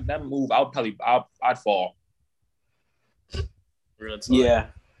 That move, I'd fall. Real talk. Yeah,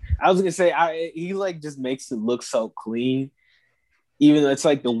 I was gonna say he like just makes it look so clean, even though it's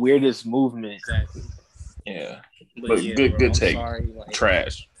like the weirdest movement. Exactly. Yeah, but good take. Sorry, like,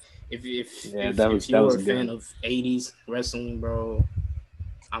 trash. If you're a fan of '80s wrestling, bro,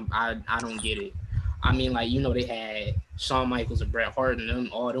 I don't get it. I mean, like, they had Shawn Michaels and Bret Hart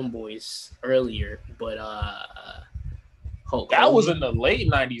and all them boys earlier, but Hulk that was in the late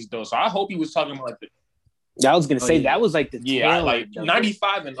 '90s though, so I hope he was talking about like I was gonna say that was like the like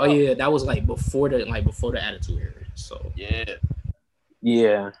 95 and up. Yeah, that was like before the Attitude Era. So yeah.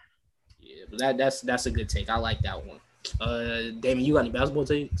 But that's a good take. I like that one. Damon, you got any basketball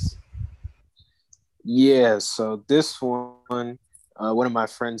takes? Yeah, so this one of my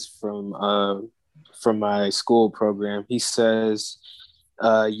friends from my school program, he says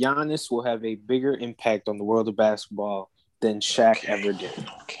Giannis will have a bigger impact on the world of basketball than Shaq ever did.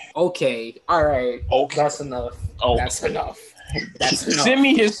 Okay, all right. Okay. That's enough. Oh. That's enough. That's enough. Send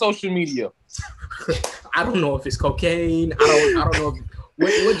me his social media. I don't know if it's cocaine. I don't know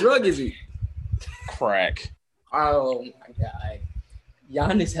what drug is it? Crack. Oh my god.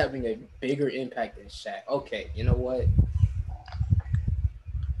 Giannis having a bigger impact than Shaq. Okay, you know what?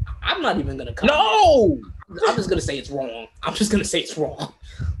 I'm not even gonna comment. No. I'm just gonna say it's wrong. I'm just gonna say it's wrong.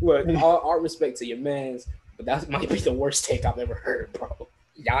 Look, all respect to your mans, but that might be the worst take I've ever heard, bro.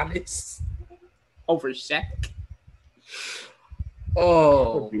 Giannis over Shaq.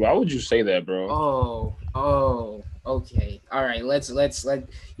 Oh. Why would you say that, bro? Oh. Okay. All right. Let's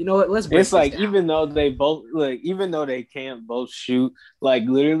you know what? Let's break It's this like down. even though they can't both shoot, like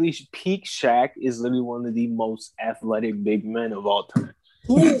literally peak Shaq is literally one of the most athletic big men of all time.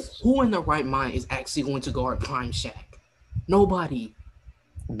 Who in the right mind is actually going to guard prime Shaq? Nobody.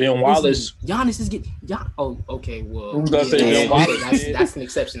 Ben Wallace. Listen, Giannis is getting. Oh, okay. Well, Who's gonna say Ben Wallace? That's an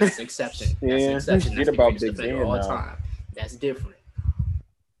exception. That's an exception. That's an exception. That's Forget about the greatest Big defender Ben of all now. time. That's different.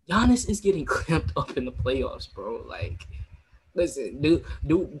 Giannis is getting clamped up in the playoffs, bro. Like, listen, dude.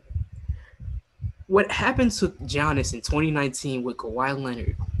 What happened to Giannis in 2019 with Kawhi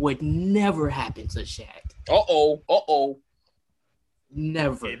Leonard would never happen to Shaq. Uh-oh.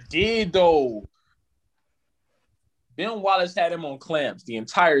 Never. It did, though. Ben Wallace had him on clamps the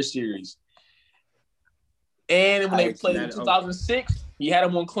entire series. And when they played in 2006, he had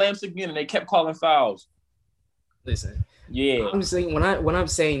him on clamps again, and they kept calling fouls. Listen. Yeah. I'm saying when I'm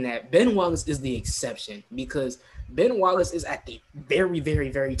saying that, Ben Wallace is the exception because Ben Wallace is at the very, very,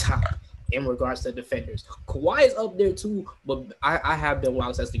 very top in regards to defenders. Kawhi is up there too, but I have Ben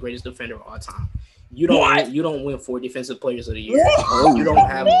Wallace as the greatest defender of all time. You don't win 4 defensive players of the year. You don't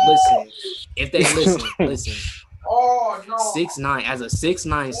have listen. Oh no. 6'9" as a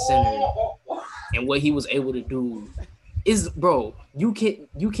 6'9" center, and what he was able to do is, bro, you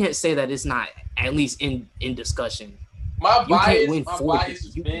can't say that it's not at least in discussion. My bias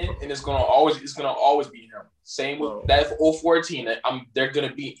is Ben, and it's gonna always be him. Same with that 014. They're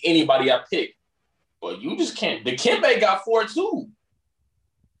gonna be anybody I pick, but you just can't. The Dikembe got 4 too.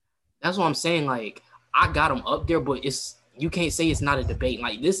 That's what I'm saying. Like, I got him up there, but you can't say it's not a debate.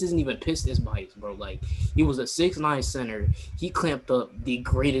 Like, this isn't even Pistons bias, bro. Like, he was a 6'9" center. He clamped up the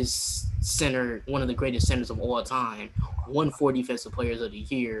greatest center, one of the greatest centers of all time. Won 4 defensive players of the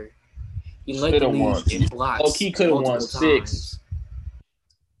year. He led the league in blocks. He could have won 6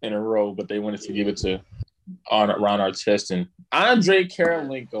 in a row, but they wanted to give it to Ron Artest and Andre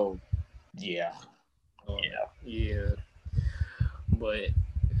Karolinko. Yeah. But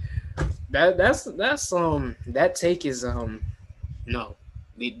that take is no.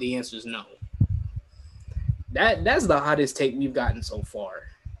 The answer is no. That's the hottest take we've gotten so far.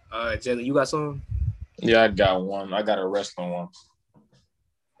 Jalen, you got some? Yeah, I got one. I got a wrestling one.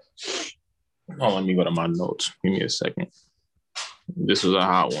 Oh, let me go to my notes. Give me a second. This is a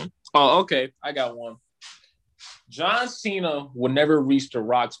hot one. Oh, okay. I got one. John Cena will never reach The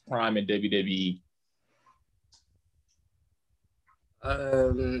Rock's prime in WWE.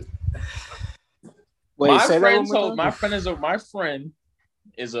 Wait, my friend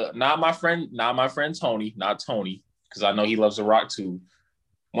is not my friend Tony, not Tony, because I know he loves The Rock too.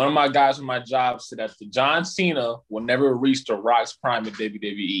 One of my guys from my job said that John Cena will never reach The Rock's prime in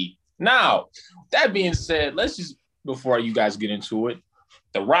WWE. Now, that being said, let's just, before you guys get into it,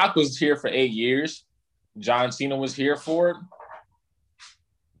 The Rock was here for 8 years. John Cena was here for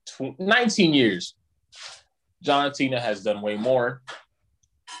 19 years. John Cena has done way more.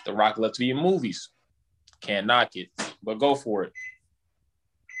 The Rock left to be in movies. Can't knock it, but go for it.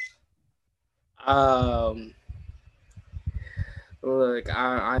 Look,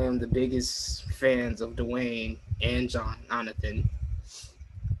 I am the biggest fans of Dwayne and Jonathan.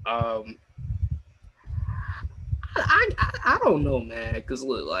 I don't know, man, because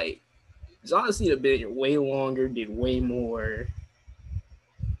look, like, John Cena been here way longer, did way more.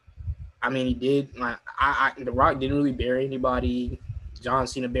 I mean, he did. Like, The Rock didn't really bury anybody. John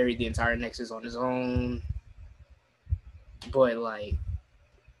Cena buried the entire Nexus on his own. But, like,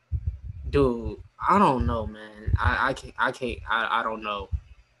 dude, I don't know, man. I don't know.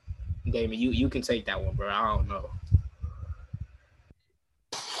 Damon, you can take that one, bro. I don't know.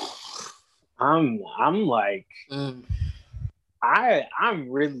 I'm like, I'm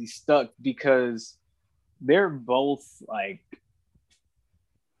really stuck because they're both really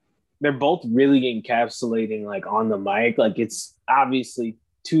encapsulating like on the mic. Like, it's obviously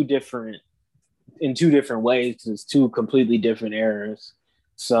two different in two different ways because it's two completely different eras.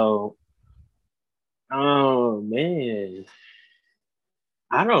 So, oh man,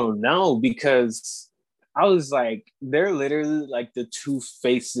 I don't know because I was like, they're literally like the two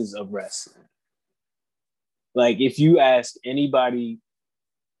faces of wrestling. Like, if you ask anybody,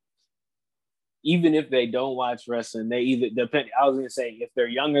 even if they don't watch wrestling, they either depend. I was gonna say if they're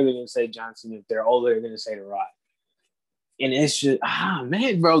younger, they're gonna say John Cena. If they're older, they're gonna say The Rock. And it's just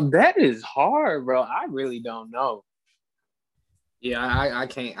man, bro, that is hard, bro. I really don't know. Yeah, I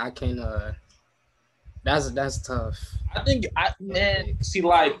can't. That's tough. I think I'm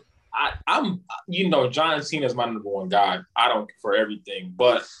John Cena is my number one guy. I don't for everything,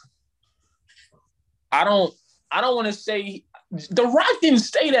 but I don't want to say The Rock didn't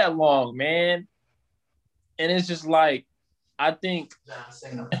stay that long, man. And it's just like I think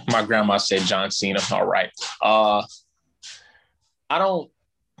my grandma said John Cena. All right. I don't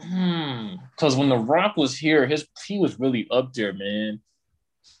because when The Rock was here, he was really up there, man.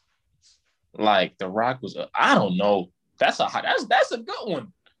 Like The Rock was I don't know. That's a good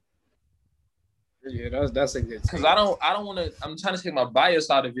one. Yeah, that's a good. Because I don't want to. I'm trying to take my bias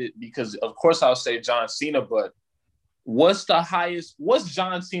out of it because of course I'll say John Cena, but what's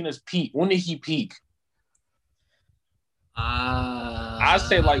John Cena's peak? When did he peak? I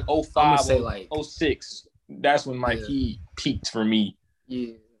say like 05, say like 06. That's when he peaked for me.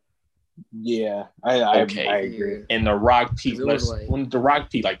 Yeah, I agree. And The Rock peaked. When The Rock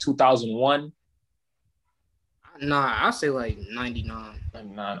peaked, like 2001. Nah, I say like 99.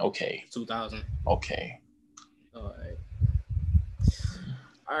 99. Okay. 2000. Okay. All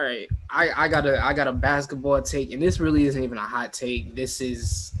right. I got a basketball take, and this really isn't even a hot take. This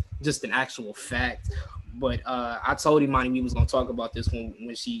is just an actual fact. But I told Imani we was gonna talk about this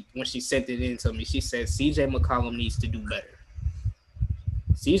when she sent it in to me. She said CJ McCollum needs to do better.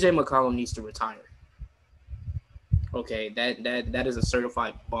 CJ McCollum needs to retire. Okay, that is a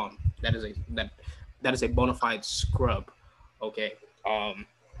certified bum. That is a bona fide scrub. Okay.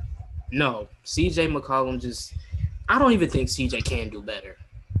 No, CJ McCollum I don't even think CJ can do better.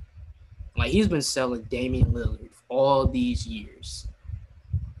 Like, he's been selling Damian Lillard all these years.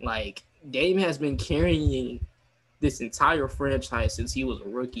 Like, Dame has been carrying this entire franchise since he was a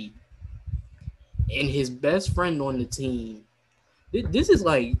rookie. And his best friend on the team, this is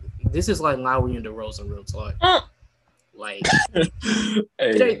like Lowry and DeRozan, real talk. Like, It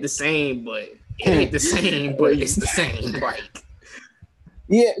ain't the same, but it's the same. Like,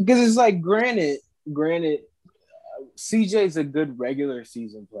 yeah, because it's like, granted, CJ's a good regular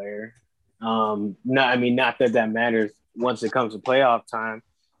season player. Not that matters once it comes to playoff time.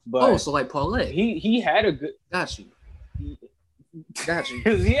 But so like Paulette, he had a good. Got you.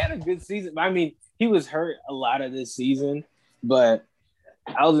 Because he had a good season. I mean, he was hurt a lot of this season, but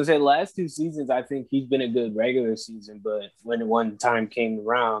I was gonna say last two seasons, I think he's been a good regular season. But when one time came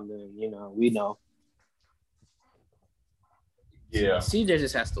around, then we know. Yeah, CJ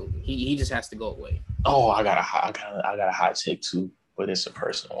just has to. He just has to go away. Oh, I got a hot take too, but it's a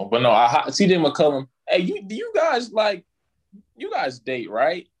personal one. But no, CJ McCollum. Hey, you guys date,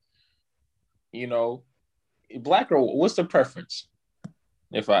 right? Black or what's the preference?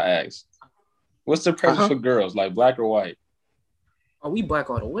 If I ask, what's the preference for girls, like black or white? Are we black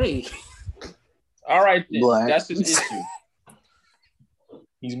all the way? All right, then. Black. That's his issue.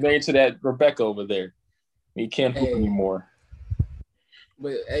 He's married to that Rebecca over there. He can't hoop anymore.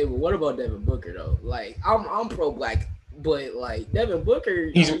 But what about Devin Booker though? Like, I'm pro black, but like Devin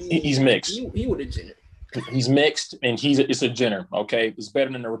Booker, he's mixed. He would have Jenner. He's mixed, and it's a Jenner. Okay, it's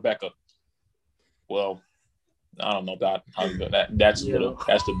better than the Rebecca. Well, I don't know about that. That's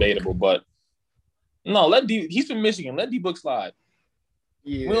debatable, but no. He's from Michigan. Let D Book slide.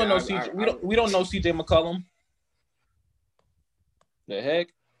 Yeah, we don't know we don't know CJ McCollum. The heck?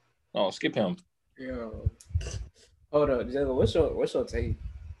 Oh, skip him. Yo. Hold on, Jenna, what's your take?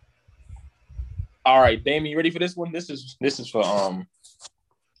 All right, Damien, you ready for this one? This is for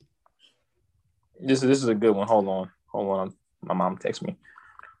This is a good one. Hold on. My mom texted me.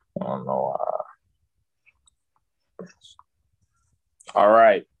 I don't know. All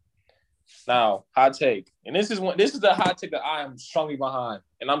right. Now, hot take, and this is the hot take that I am strongly behind,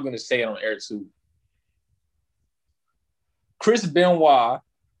 and I'm going to say it on air too. Chris Benoit.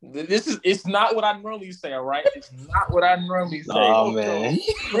 It's not what I normally say. All right, it's not what I normally say. Oh man,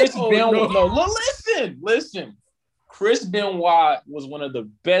 Chris Benoit. No, listen. Chris Benoit was one of the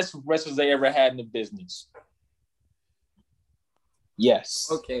best wrestlers they ever had in the business. Yes.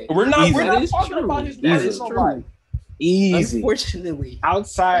 Okay. We're not talking about his personal life. Easy. Unfortunately,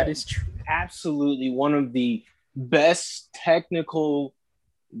 outside that is true. Absolutely one of the best technical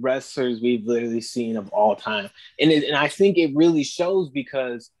wrestlers we've literally seen of all time. And I think it really shows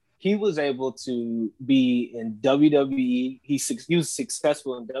because he was able to be in WWE. He was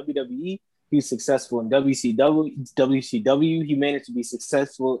successful in WWE. He was successful in WCW. He managed to be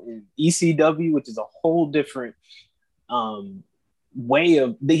successful in ECW, which is a whole different way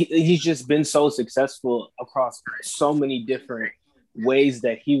of. He's just been so successful across so many different ways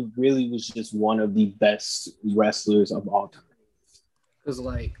that he really was just one of the best wrestlers of all time. Because,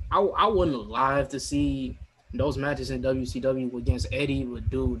 like, I wasn't alive to see those matches in WCW against Eddie, but,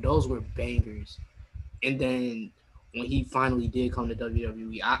 dude, those were bangers. And then when he finally did come to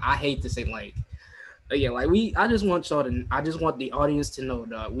WWE, I hate to say, like, again, like, I just want the audience to know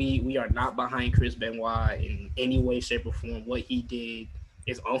that we are not behind Chris Benoit in any way, shape, or form. What he did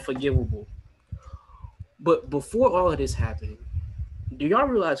is unforgivable. But before all of this happened, do y'all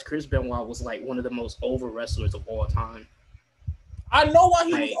realize Chris Benoit was, like, one of the most over wrestlers of all time? I know why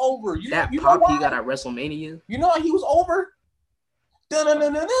he was over. You that know pop why? He got at WrestleMania. You know why he was over?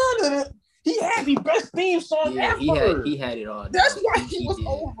 He had the best theme song ever. He had it all. That's why he was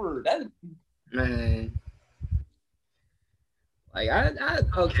over. Man. Like I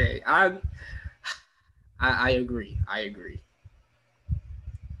agree.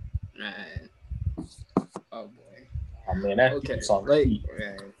 Man. Oh boy. Oh man, that okay. song. Man.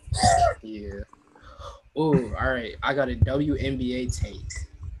 Yeah. Oh, all right. I got a WNBA take.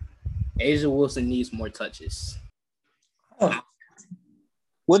 A'ja Wilson needs more touches.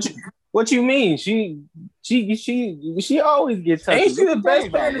 What you mean? She always gets touches. Ain't she the best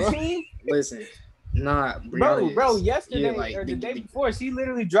player on the team? Listen, nah, bro. Yesterday or the day before, she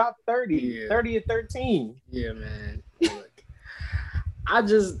literally dropped 30 or 13. Yeah, man. Look,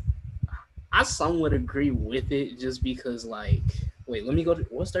 I somewhat agree with it, just because, like, wait, let me go to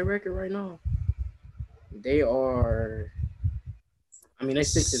what's their record right now? They are, I mean, they're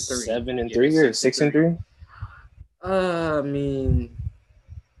 6-3. 7-3 or 6-3? I mean,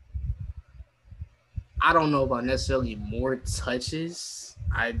 I don't know about necessarily more touches.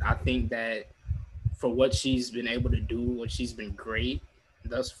 I think that for what she's been able to do, she's been great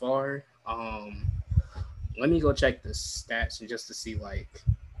thus far. Let me go check the stats just to see, like.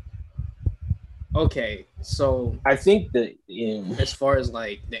 Okay, so I think that as far as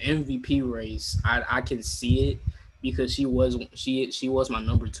like the MVP race, I can see it because she was my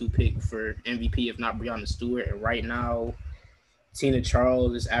number 2 pick for MVP, if not Breonna Stewart. And right now, Tina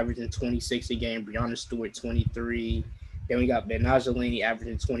Charles is averaging 26 a game, Breonna Stewart 23. Then we got Benaja Laney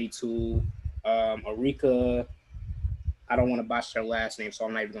averaging 22. Arika, I don't want to botch her last name, so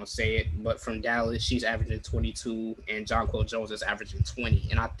I'm not even gonna say it. But from Dallas, she's averaging 22, and Jonquel Jones is averaging 20.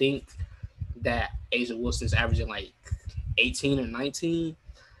 And I think that A'ja Wilson's averaging like 18 or 19.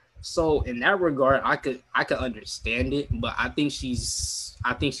 So in that regard, I could understand it, but I think she's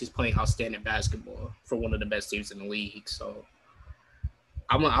playing outstanding basketball for one of the best teams in the league. So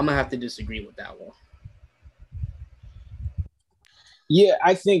I'm gonna have to disagree with that one. Yeah,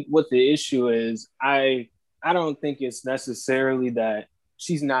 I think what the issue is, I don't think it's necessarily that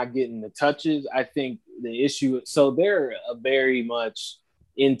she's not getting the touches. I think the issue, so they're a very much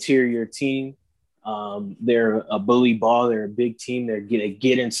interior team. They're a bully ball. They're a big team. They're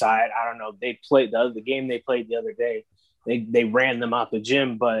get inside. I don't know. They played the game they played the other day. They ran them out the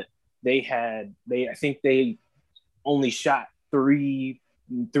gym, but I think they only shot three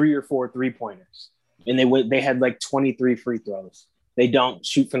or four 3-pointers, and they had like 23 free throws. They don't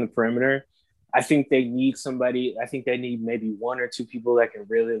shoot from the perimeter. I think they need somebody. I think they need maybe 1 or 2 people that can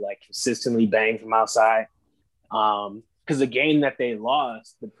really like consistently bang from outside. Because the game that they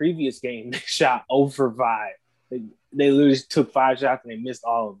lost, the previous game, they shot 0 for 5. They literally took 5 shots and they missed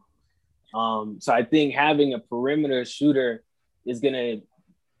all of them. So I think having a perimeter shooter is going to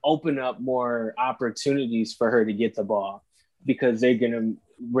open up more opportunities for her to get the ball, because they're going to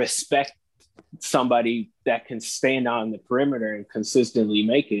respect somebody that can stand on the perimeter and consistently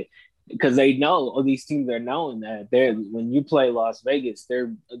make it. Because they know, all these teams are knowing that when you play Las Vegas,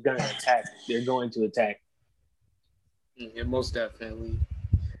 they're going to attack. They're going to attack. Yeah, most definitely.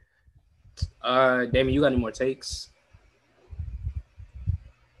 Damon, you got any more takes?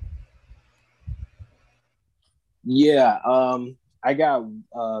 Yeah, I got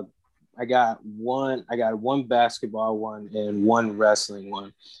one basketball one and one wrestling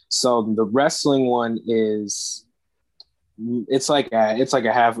one. So the wrestling one is it's like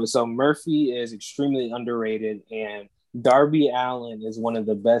a half. So Murphy is extremely underrated, and Darby Allin is one of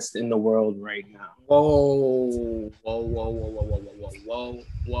the best in the world right now. Whoa.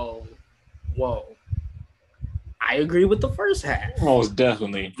 I agree with the first half. Most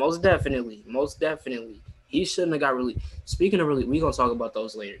definitely. Most definitely. He shouldn't have got released. Speaking of release, we're gonna talk about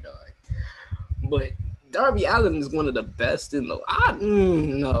those later, dog. But Darby Allin is one of the best in the.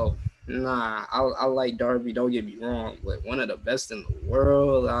 No, nah. I like Darby. Don't get me wrong, but one of the best in the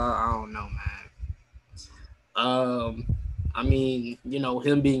world. I don't know, man. I mean,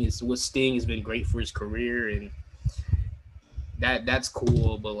 him being with Sting has been great for his career, and that's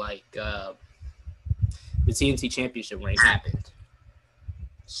cool. But like, the TNT Championship reign happened,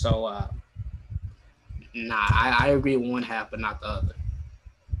 so I agree with one half, but not the other.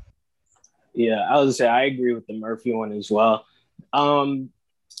 Yeah, I was gonna say I agree with the Murphy one as well. I don't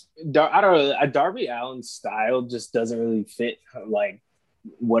know. Darby Allin's style just doesn't really fit like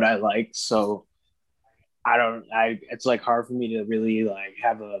what I like. So it's like hard for me to really like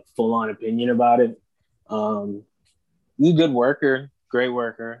have a full on opinion about it. He's a good worker, great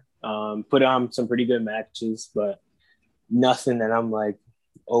worker. Put on some pretty good matches, but nothing that I'm like,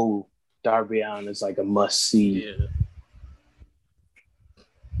 oh, Darby Allin is like a must see. Yeah.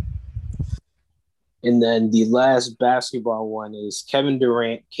 And then the last basketball one is Kevin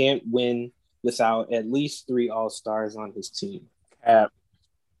Durant can't win without at least 3 All-Stars on his team. Cap.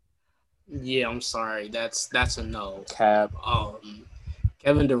 Yeah, I'm sorry. That's a no. Cap.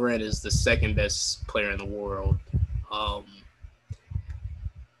 Kevin Durant is the second best player in the world.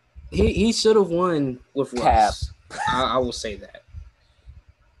 He should have won with Russ. I will say that.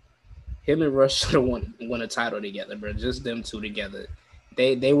 Him and Russ should have won a title together, bro. Just them two together.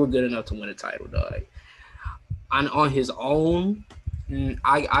 They were good enough to win a title, dog. On his own,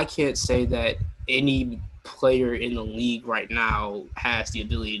 I can't say that any player in the league right now has the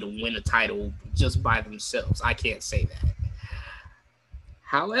ability to win a title just by themselves. I can't say that.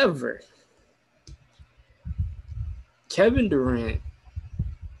 However, Kevin Durant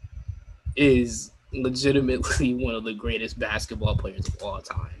is legitimately one of the greatest basketball players of all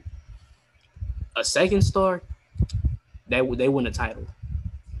time. A second star, they win a title.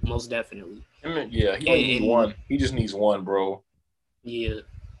 Most definitely. Yeah, he only needs one. He just needs one, bro. Yeah.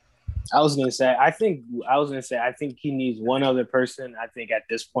 I was gonna say I think he needs one other person. I think at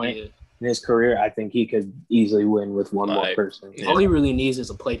this point in his career, I think he could easily win with one more person. All he really needs is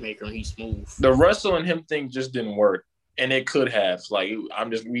a playmaker, and he's smooth. The Russell and him thing just didn't work, and it could have. Like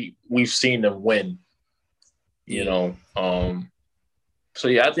we've seen them win. You know. So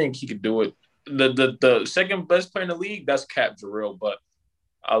yeah, I think he could do it. The second best player in the league, that's Cap Jarrell, but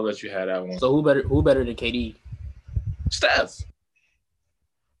I'll let you have that one. So who better than KD? Steph.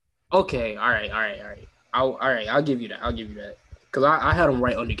 Okay, all right. I'll give you that. Because I had him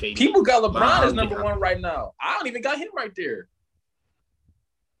right under KD. People got LeBron as number one right now. I don't even got him right there.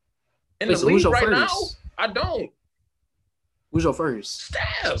 In the league right now, I don't. Who's your first?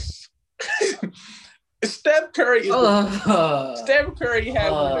 Steph. Steph Curry is Steph Curry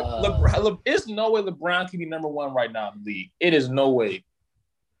has it's no way LeBron can be number one right now in the league. It is no way.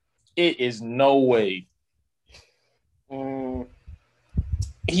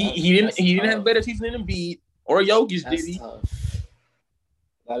 He didn't have better season than Embiid or Jokic, did he? Tough.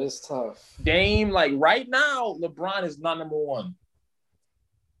 That is tough. Dame, like right now, LeBron is not number one.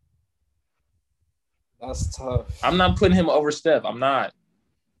 That's tough. I'm not putting him over Steph. I'm not.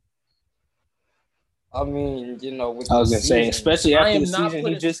 I mean, with I was gonna say, especially after the season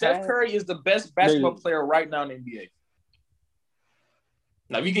he just Steph had. Curry is the best basketball player right now in the NBA.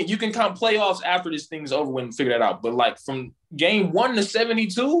 Now you can count playoffs after this thing's over when figure that out. But like from game 1 to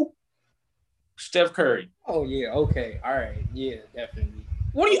 72, Steph Curry. Oh yeah, okay, all right, yeah, definitely.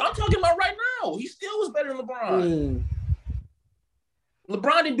 I'm talking about right now. He still was better than LeBron.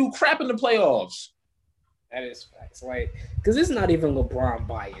 LeBron didn't do crap in the playoffs. That is facts. Like, because it's not even LeBron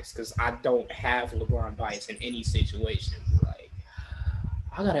bias, because I don't have LeBron bias in any situation. Like,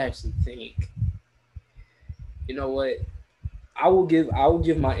 I gotta actually think. You know what? I will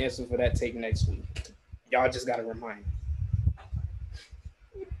give my answer for that take next week. Y'all just gotta remind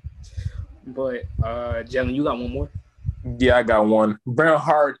me. But Jalen, you got one more? Yeah, I got one. Bret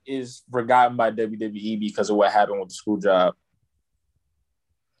Hart is forgotten by WWE because of what happened with the screw job.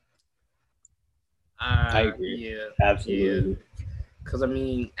 I agree. Yeah, absolutely. Because I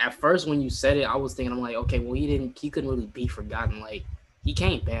mean, at first when you said it, I was thinking, I'm like, okay, well, he couldn't really be forgotten. Like, he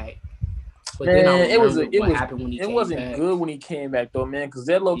came back. But man, then I it what happened when he came back. It wasn't good when he came back though, man. Because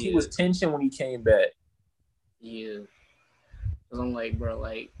that low-key was tension when he came back. Yeah. Because I'm like, bro,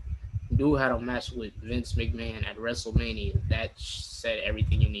 like, dude had a match with Vince McMahon at WrestleMania. That said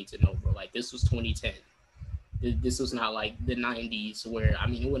everything you need to know, bro. Like, this was 2010. This was not like the 90s where, I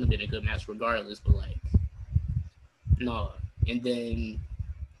mean, it wouldn't have been a good match regardless, but like, no. And then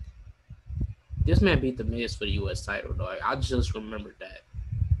this man beat The Miz for the U.S. title, dog. I just remembered that.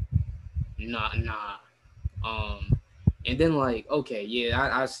 Nah. And then like, okay, yeah,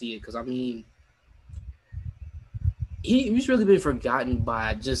 I see it because I mean, he's really been forgotten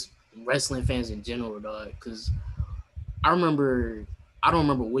by just wrestling fans in general, dog. Because I remember, I don't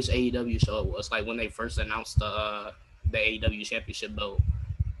remember which AEW show it was, like when they first announced the AEW Championship belt,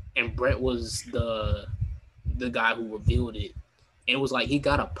 and Brett was the guy who revealed it, and it was like he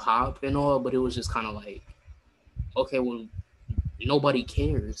got a pop and all, but it was just kind of like, okay, well, nobody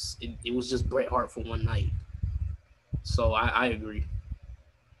cares. It was just Bret Hart for one night. So I agree.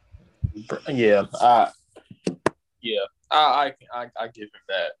 Yeah, I give him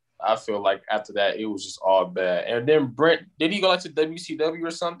that. I feel like after that it was just all bad. And then Brent, did he go like to WCW or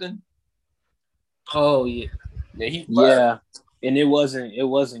something? Oh yeah, Yeah, he Yeah, and it wasn't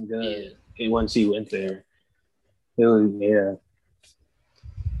good. yeah, And once he went there, it was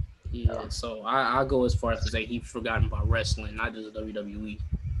yeah. So I go as far as to say he's forgotten about wrestling, not just WWE.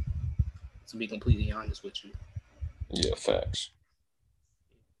 To be completely honest with you. Yeah, facts.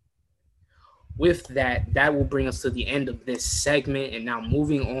 With that, that will bring us to the end of this segment, and now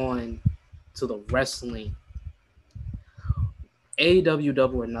moving on to the wrestling. AEW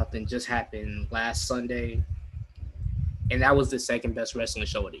Double or Nothing just happened last Sunday, and that was the second best wrestling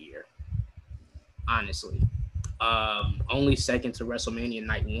show of the year. Honestly, only second to WrestleMania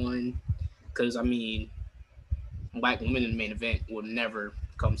Night One, because I mean, black women in the main event will never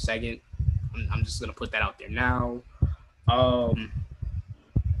come second. I'm just gonna put that out there now. Um,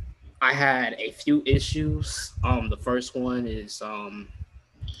 I had a few issues. The first one is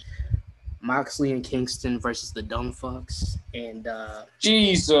Moxley and Kingston versus the Dumb Fucks, and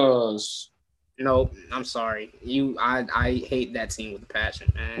Jesus. no, I'm sorry. I hate that team with a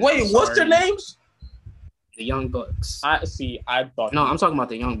passion, man. Wait, what's their names? The Young Bucks. I thought. No, I'm talking about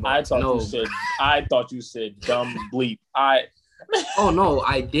the Young Bucks. I thought you said dumb bleep. Oh no,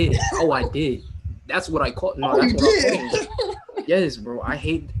 I did. Oh, I did. That's what I called. No, that's what I called. Yes, bro. I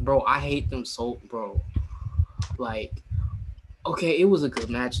hate them so, bro. Like, okay, it was a good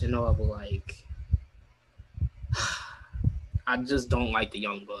match and all, but like, I just don't like the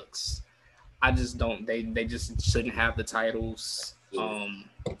Young Bucks. I just don't. They just shouldn't have the titles.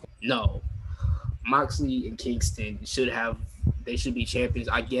 No. Moxley and Kingston they should be champions.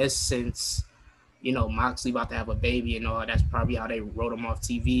 I guess since, you know, Moxley about to have a baby and all, that's probably how they wrote him off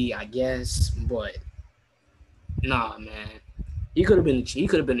TV, I guess. But nah, man. He could have been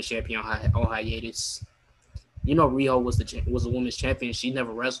a champion on hiatus. You know, Riho was a women's champion. She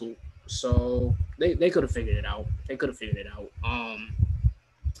never wrestled, so they could have figured it out.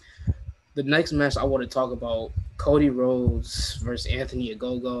 The next match I want to talk about: Cody Rhodes versus Anthony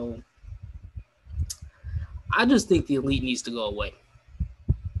Ogogo. I just think the Elite needs to go away.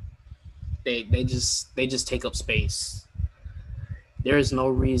 They just take up space. There is no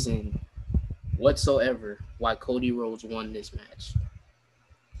reason whatsoever why Cody Rhodes won this match.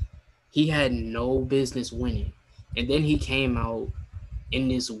 He had no business winning. And then he came out in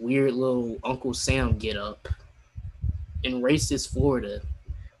this weird little Uncle Sam get up in racist Florida,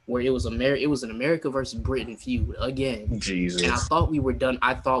 where it was an America versus Britain feud again. Jesus. And I thought we were done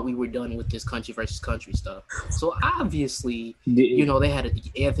with this country versus country stuff. So obviously, you know, they had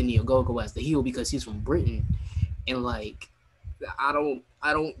Anthony Ogogo as the heel because he's from Britain. And like, I don't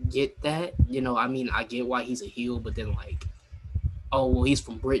get that. You know, I mean, I get why he's a heel, but then like, oh well, he's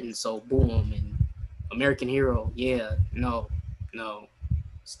from Britain, so boom, and American hero. Yeah, no,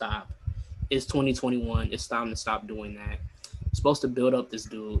 stop. It's 2021. It's time to stop doing that. Supposed to build up this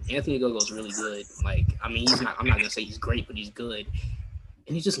dude. Anthony Ogogo's really good. Like, I mean, I'm not gonna say he's great, but he's good.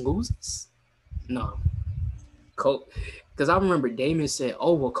 And he just loses. No, because I remember Damon said,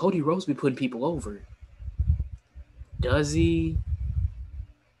 "Oh well, Cody Rhodes be putting people over." Does he?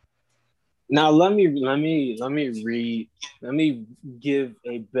 Now let me give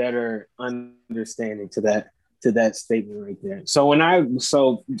a better understanding to that statement right there.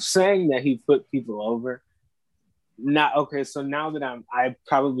 So saying that he put people over, not okay. So now that I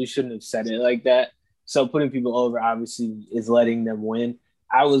probably shouldn't have said it like that. So putting people over obviously is letting them win.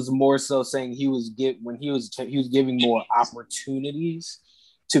 I was more so saying he was giving more opportunities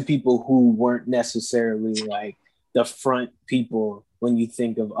to people who weren't necessarily like the front people when you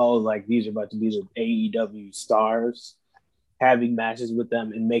think of, oh, like these are about to be the AEW stars, having matches with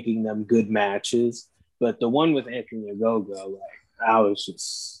them and making them good matches. But the one with Anthony Ogogo, like I was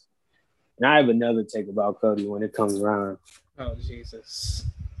just, and I have another take about Cody when it comes around. Oh Jesus!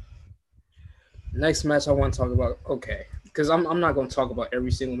 Next match I want to talk about. Okay, because I'm not going to talk about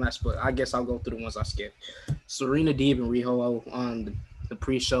every single match, but I guess I'll go through the ones I skipped. Serena Deeb and Riho on the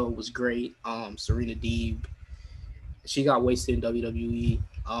pre-show was great. Serena Deeb She got wasted in WWE.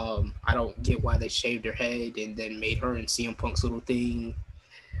 I don't get why they shaved her head and then made her and CM Punk's little thing.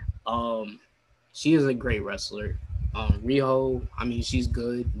 Um, she is a great wrestler. Riho, I mean, she's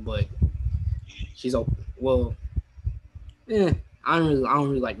good, but she's a well. Eh, I don't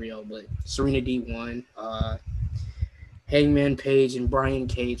really like Riho, but Serena D won. Hangman Page and Brian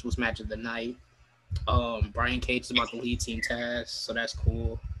Cage was match of the night. Brian Cage is about to lead Team Taz, so that's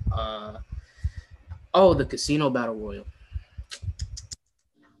cool. The Casino Battle Royal.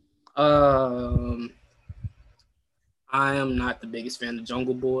 I am not the biggest fan of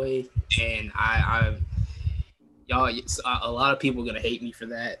Jungle Boy, and y'all, a lot of people are gonna hate me for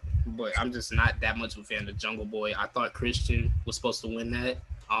that, but I'm just not that much of a fan of Jungle Boy. I thought Christian was supposed to win that,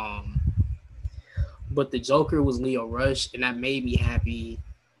 but the Joker was Leo Rush, and that made me happy.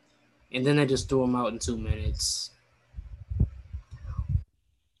 And then they just threw him out in 2 minutes.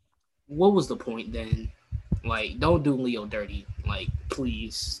 What was the point then? Like, don't do Leo dirty. Like,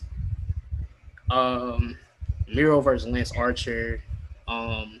 please. Miro versus Lance Archer.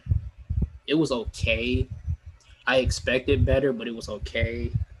 It was okay. I expected better, but it was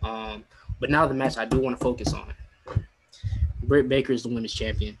okay. But now the match I do want to focus on. Britt Baker is the women's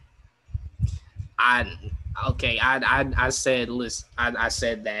champion. I said, listen, I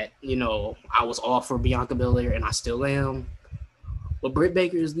said that, I was all for Bianca Belair, and I still am. But Britt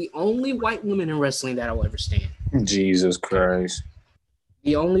Baker is the only white woman in wrestling that I'll ever stand. Jesus Christ.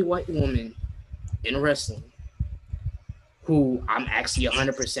 The only white woman in wrestling who I'm actually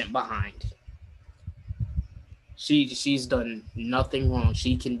 100% behind. She's done nothing wrong.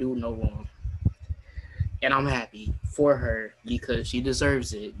 She can do no wrong. And I'm happy for her because she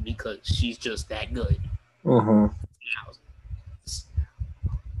deserves it, because she's just that good. Uh-huh.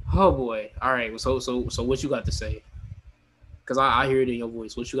 Oh boy. All right. So what you got to say? Because I hear it in your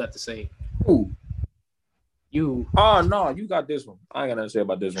voice. What you got to say? Who? You. Oh no, you got this one. I ain't got nothing to say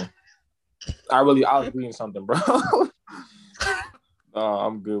about this one. I was reading something, bro.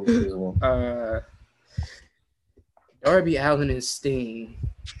 I'm good with this one. Darby Allin and Sting.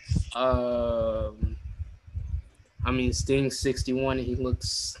 Sting's 61 and he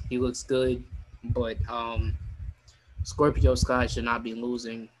looks good, but Scorpio Sky should not be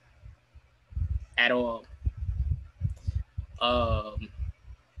losing at all. I'm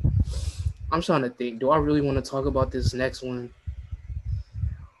trying to think. Do I really want to talk about this next one?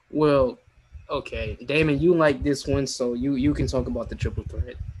 Well, okay, Damon, you like this one, so you can talk about the triple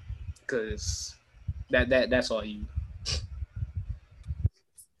threat, because that's all you.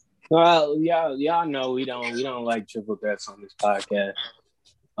 Well, y'all know we don't like triple threats on this podcast.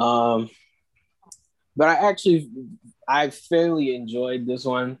 But I fairly enjoyed this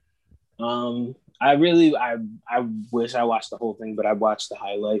one. I wish I watched the whole thing, but I watched the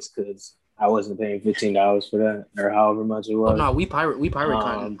highlights because I wasn't paying $15 for that, or however much it was. Oh no, we pirate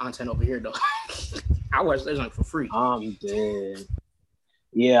content over here though. I watched this one for free. I'm dead.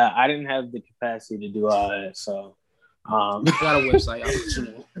 Yeah, I didn't have the capacity to do all that, so I got a website. I'll let you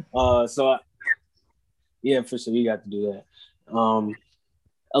know. Yeah, for sure, we got to do that.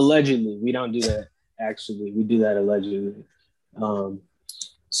 Allegedly, we don't do that. Actually, we do that allegedly.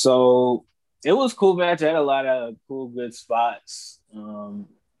 So it was a cool match. I had a lot of cool, good spots.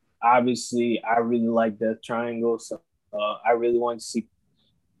 Obviously, I really like Death Triangle, so I really wanted to see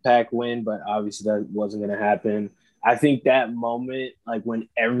Pac win, but obviously that wasn't going to happen. I think that moment, like when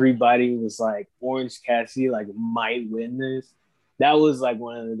everybody was like, Orange Cassidy like might win this, that was like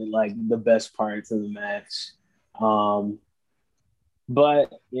one of the best parts of the match.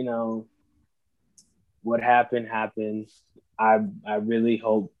 But what happened. I really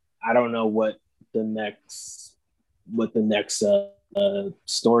hope. I don't know what the next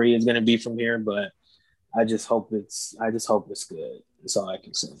story is going to be from here, but I just hope it's good. That's all I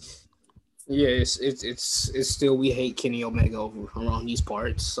can say. Yeah, it's still, we hate Kenny Omega over around these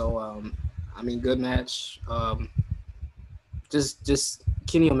parts. So good match. Just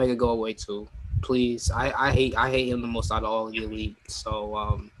Kenny Omega go away too, please. I hate him the most out of all of the elite.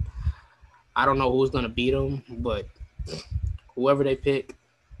 So I don't know who's gonna beat him, but whoever they pick,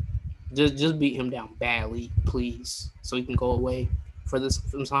 just beat him down badly, please, so he can go away for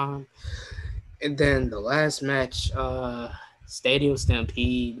some time. And then the last match, Stadium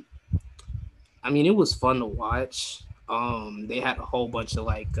Stampede. It was fun to watch. They had a whole bunch of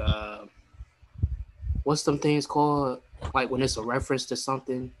what's them things called? Like when it's a reference to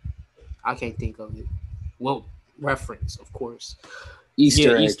something. I can't think of it. Well, reference, of course.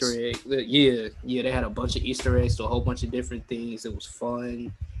 Easter eggs. Easter egg. Yeah. They had a bunch of Easter eggs to a whole bunch of different things. It was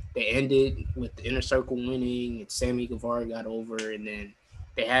fun. They ended with the Inner Circle winning, and Sammy Guevara got over, and then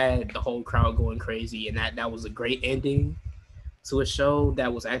They had the whole crowd going crazy, and that was a great ending to a show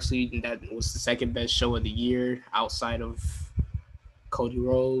that was the second best show of the year outside of Cody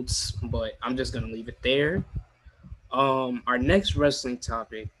Rhodes. But I'm just gonna leave it there. Our next wrestling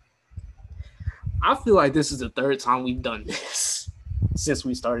topic. I feel like this is the third time we've done this since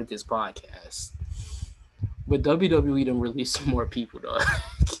we started this podcast. But WWE done released some more people though.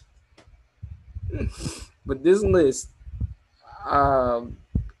 But this list,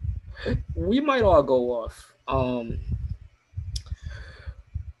 we might all go off. Braun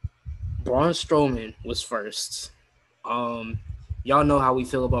Strowman was first. Y'all know how we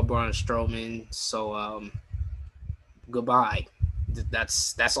feel about Braun Strowman, so goodbye.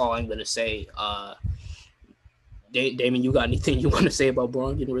 That's all I'm gonna say. Damon, you got anything you want to say about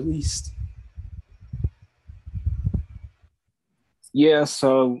Braun getting released? Yeah,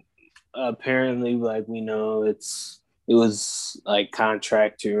 so apparently, like we know, it was like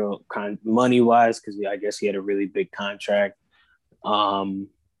contractual, money wise, because I guess he had a really big contract.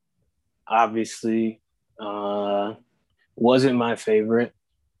 Obviously, wasn't my favorite.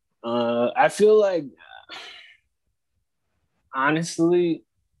 I feel like, honestly,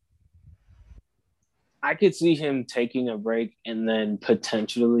 I could see him taking a break and then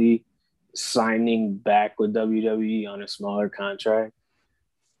potentially signing back with WWE on a smaller contract.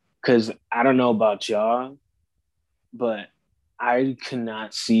 Because I don't know about y'all, but I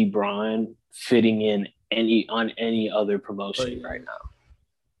cannot see Braun fitting in on any other promotion right now.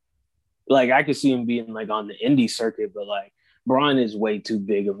 Like, I could see him being like on the indie circuit, but like Braun is way too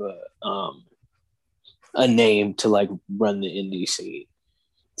big of a name to like run the indie scene.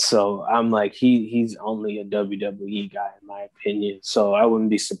 So I'm like, he's only a WWE guy in my opinion. So I wouldn't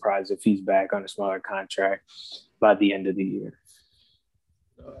be surprised if he's back on a smaller contract by the end of the year.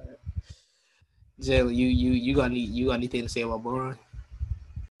 All right. Jayla, you got anything to say about Braun?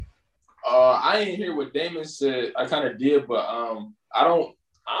 I didn't hear what Damon said. I kind of did, but I don't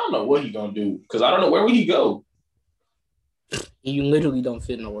know what he gonna do because I don't know where would he go. You literally don't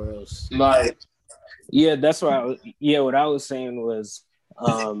fit nowhere else. Like, yeah, that's why. What I was saying was,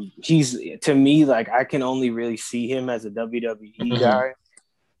 he's, to me, like, I can only really see him as a WWE guy.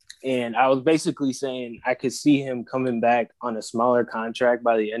 And I was basically saying I could see him coming back on a smaller contract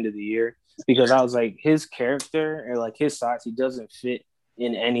by the end of the year, because I was like, his character or like his size, he doesn't fit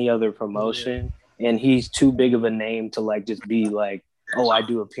in any other promotion. And he's too big of a name to like just be like, oh, I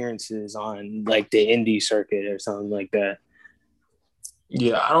do appearances on like the indie circuit or something like that.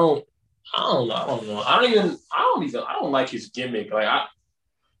 Yeah, I don't know. I don't like his gimmick. Like,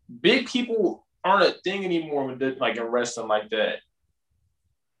 big people aren't a thing anymore with this, like in wrestling like that.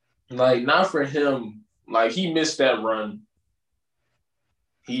 Like, not for him. Like, he missed that run.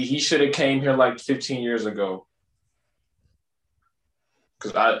 He should have came here like 15 years ago.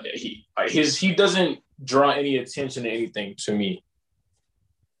 Because he doesn't draw any attention to anything to me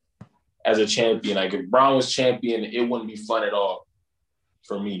as a champion. Like, if Braun was champion, it wouldn't be fun at all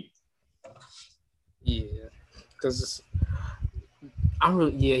for me. Yeah, because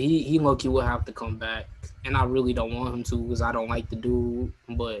he low-key will have to come back, and I really don't want him to because I don't like the dude.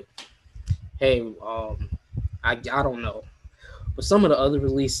 But hey, I don't know. But some of the other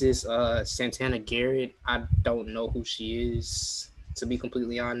releases, Santana Garrett, I don't know who she is, to be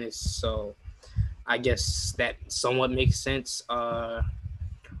completely honest. So I guess that somewhat makes sense.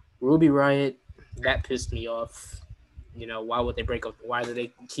 Ruby Riott, that pissed me off. You know, why would they break up? Why do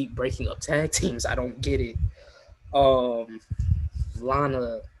they keep breaking up tag teams? I don't get it.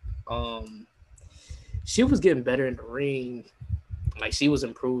 Lana, she was getting better in the ring. Like, she was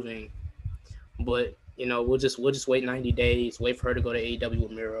improving. But, you know, we'll just wait 90 days, wait for her to go to AEW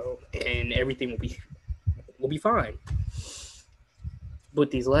with Miro, and everything will be fine.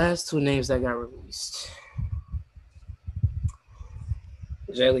 But these last two names that got released.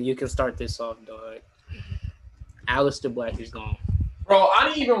 Jayla, you can start this off, dog. Aleister Black is gone. Bro, I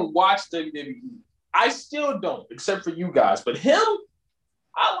didn't even watch WWE. I still don't, except for you guys. But him,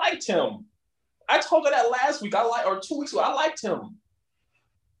 I liked him. I told her that last week. Or 2 weeks ago. I liked him.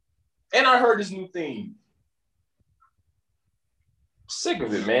 And I heard his new theme. Sick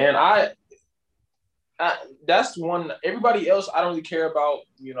of it, man. I that's one. Everybody else, I don't really care about.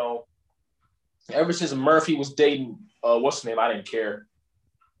 You know, ever since Murphy was dating, what's his name? I didn't care.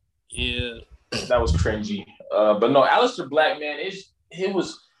 Yeah, that was cringy. But no, Aleister Black, man,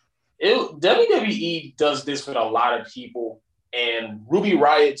 WWE does this with a lot of people, and Ruby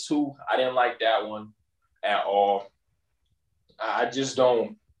Riott too. I didn't like that one at all. I just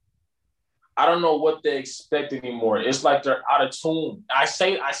don't. I don't know what they expect anymore. It's like they're out of tune. I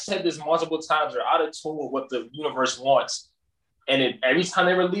said this multiple times. They're out of tune with what the universe wants. And every time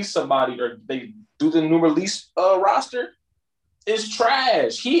they release somebody or they do the new release roster, it's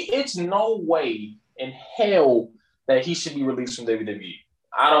trash. It's no way in hell that he should be released from WWE.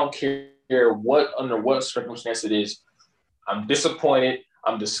 I don't care under what circumstance it is. I'm disappointed.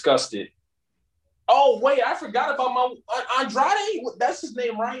 I'm disgusted. Oh, wait, I forgot about my Andrade. That's his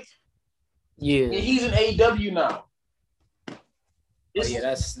name, right? Yeah. He's in AEW now. That's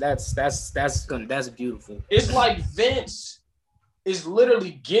beautiful. It's like Vince is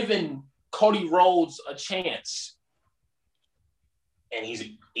literally giving Cody Rhodes a chance. And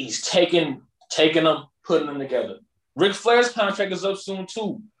he's taking them, putting them together. Ric Flair's contract is up soon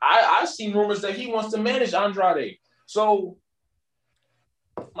too. I've seen rumors that he wants to manage Andrade. So,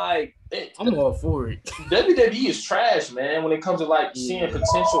 like, I'm all for it. WWE is trash, man. When it comes to like seeing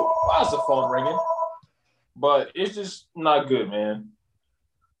potential, why is the phone ringing? But it's just not good, man.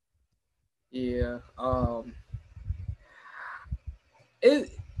 Yeah.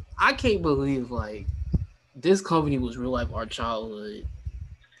 I can't believe like this company was real life our childhood,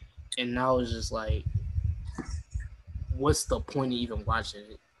 and now it's just like, what's the point of even watching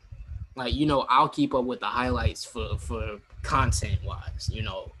it? Like, I'll keep up with the highlights for content wise,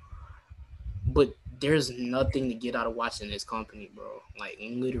 but there's nothing to get out of watching this company, bro. Like,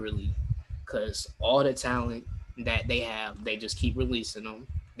 literally, because all the talent that they have, they just keep releasing them.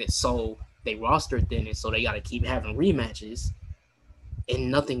 So they roster thinning, so they got to keep having rematches,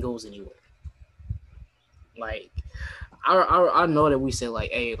 and nothing goes anywhere. Like, I know that we said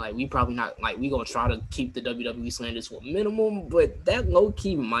like, hey, like we probably not like we gonna try to keep the WWE slanders to a minimum, but that low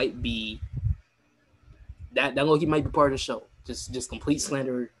key might be that low key might be part of the show. Just complete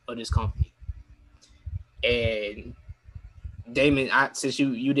slander of this company. And Damon, since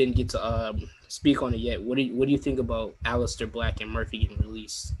you didn't get to speak on it yet, what do you think about Aleister Black and Murphy getting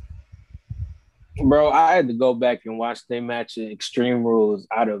released? Bro, I had to go back and watch their match in Extreme Rules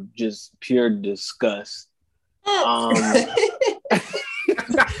out of just pure disgust.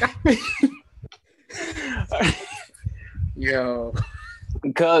 Yo,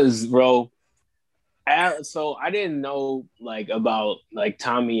 because bro, so I didn't know like about like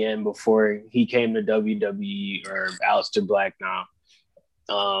Tommy End before he came to WWE or Aleister Black now.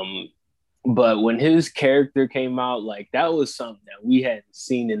 But when his character came out, like that was something that we hadn't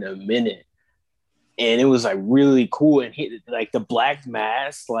seen in a minute, and it was like really cool. And he like the black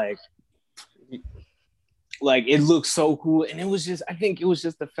mask, like it looked so cool. And I think it was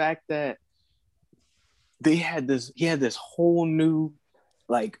just the fact that he had this whole new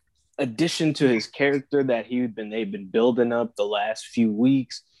like addition to his character that they've been building up the last few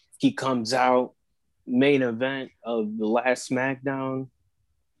weeks. He comes out main event of the last SmackDown,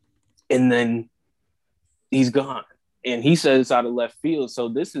 and then he's gone. And he said it's out of left field. So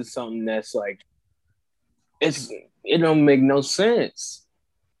this is something that's like, it don't make no sense.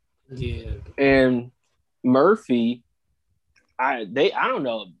 Yeah. And Murphy, I don't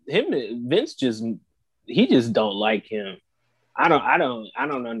know him. Vince just don't like him. I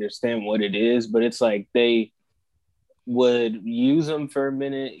don't understand what it is, but it's like they would use him for a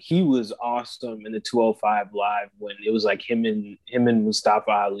minute. He was awesome in the 205 Live when it was like him and Mustafa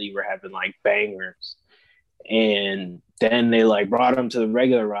Ali were having like bangers, and then they like brought him to the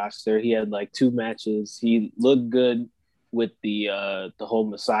regular roster. He had like 2 matches. He looked good with the whole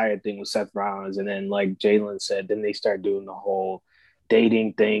Messiah thing with Seth Rollins, and then like Jalen said, then they started doing the whole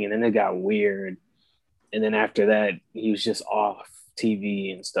dating thing, and then it got weird. And then after that, he was just off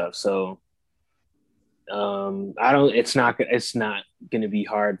TV and stuff. So it's not going to be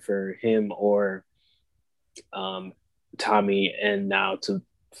hard for him or Tommy and now to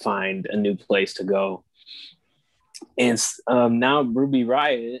find a new place to go. And now Ruby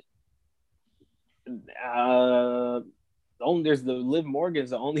Riott, there's the Liv Morgan's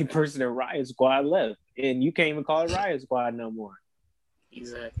the only person in Riot Squad left, and you can't even call it Riot Squad no more.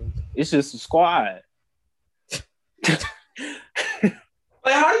 Exactly. It's just a squad.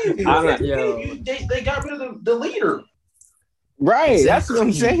 Like, how do you they got rid of the leader? Right, exactly. That's what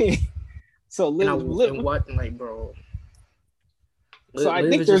I'm saying. So Liv, like, bro. So I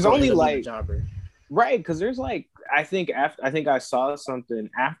think there's only like right, because there's like I think I saw something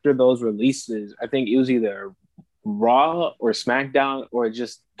after those releases. I think it was either Raw or SmackDown or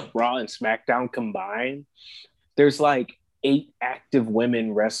just Raw and SmackDown combined. There's like 8 active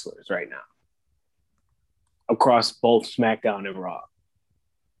women wrestlers right now across both SmackDown and Raw.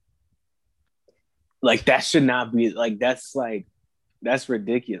 Like that should not be that's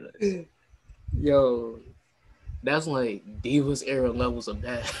ridiculous. Yo, that's like Divas era levels of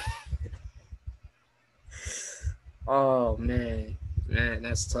bad. Oh man,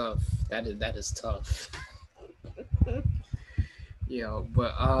 that's tough. That is tough. Yeah,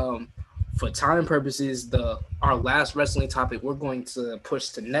 but for time purposes, our last wrestling topic we're going to push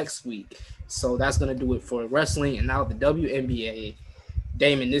to next week. So that's gonna do it for wrestling, and now the WNBA.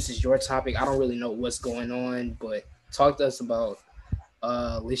 Damon, this is your topic. I don't really know what's going on, but talk to us about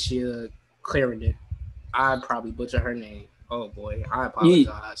Alicia Clarendon. I probably butcher her name. Oh boy, I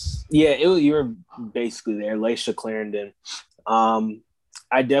apologize. Yeah, you were basically there, Laisha Clarendon.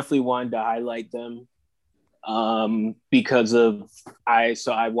 I definitely wanted to highlight them because of I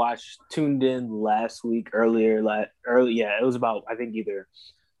tuned in last week yeah, it was about I think either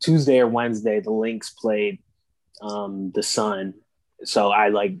Tuesday or Wednesday. The Lynx played the Sun, so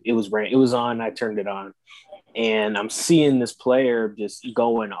it was on. I turned it on, and I'm seeing this player just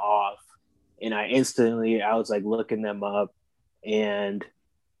going off, and I was like looking them up, and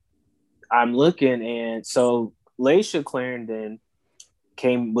I'm looking, and so Laisha Clarendon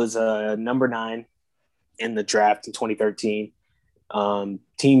was number 9 in the draft in 2013.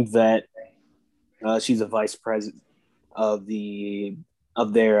 Team vet. She's a vice president of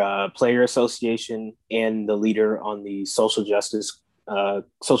their player association and the leader on the social justice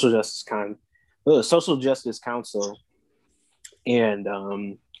council,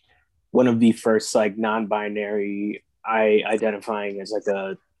 and one of the first like non-binary identifying as like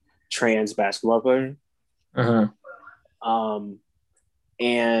a trans basketball player.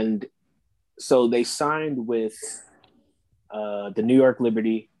 And so they signed with the New York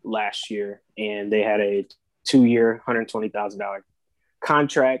Liberty last year, and they had a 2-year, $120,000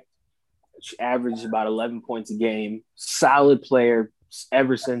 contract. She averaged about 11 points a game. Solid player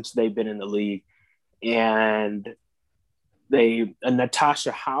ever since they've been in the league. And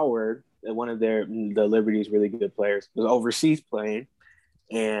Natasha Howard, one of the Liberty's really good players, was overseas playing,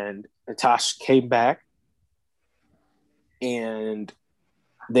 and Natasha came back, and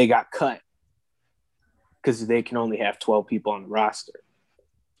they got cut because they can only have 12 people on the roster.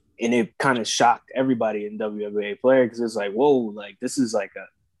 And it kind of shocked everybody in WNBA player because it's like, whoa, like this is like a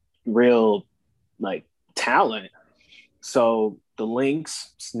real like talent. So the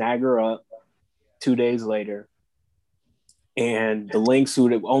Lynx snag her up 2 days later. And the Lynx,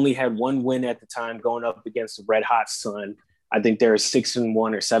 who only had one win at the time, going up against the Red Hot Sun. I think they were 6-1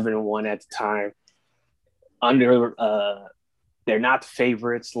 or 7-1 at the time. They're not the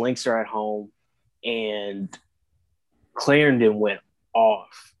favorites. Lynx are at home, and Clarendon went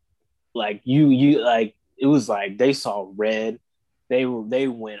off. Like it was like they saw red. They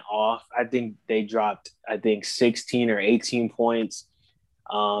went off. I think they dropped 16 or 18 points.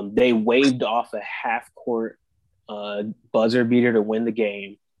 They waved off a half court buzzer beater to win the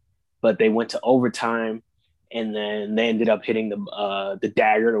game, but they went to overtime, and then they ended up hitting the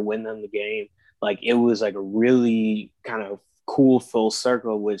dagger to win them the game. Like it was like a really kind of cool full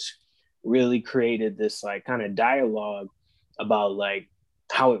circle, which really created this like kind of dialogue about like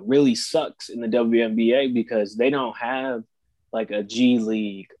how it really sucks in the WNBA because they don't have like a G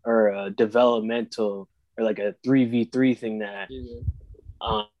League or a developmental or like a 3v3 thing that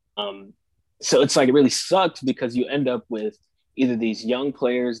so it's like it really sucks because you end up with either these young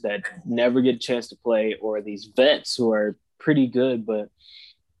players that never get a chance to play or these vets who are pretty good but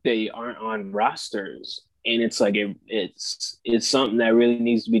they aren't on rosters. And it's like it's something that really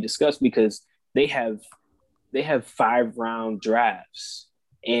needs to be discussed because they have 5-round drafts,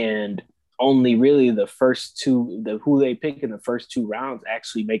 and only really the first two, who they pick in the first 2 rounds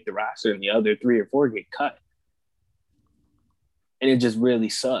actually make the roster, and the other 3 or 4 get cut. And it just really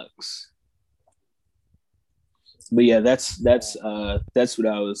sucks. But yeah, that's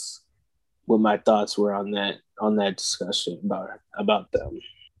what my thoughts were on that discussion about them.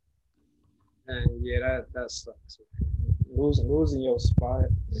 Yeah, that sucks. Losing your spot.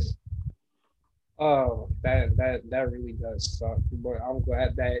 Oh, that really does suck. But I'm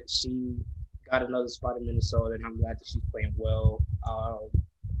glad that she got another spot in Minnesota, and I'm glad that she's playing well. Wow,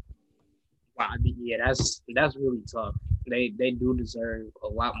 yeah, that's really tough. They do deserve a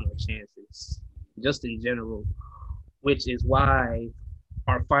lot more chances, just in general. Which is why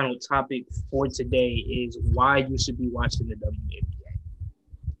our final topic for today is why you should be watching the WNBA.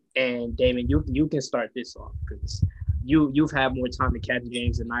 And Damon, you can start this off because you've had more time to catch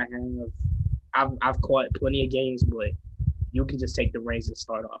games than I have. I've caught plenty of games, but you can just take the reins and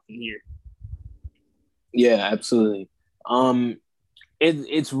start off from here. Yeah, absolutely.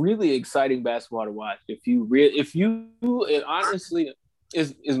 It's really exciting basketball to watch. Honestly,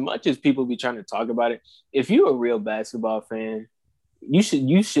 as much as people be trying to talk about it, if you're a real basketball fan, you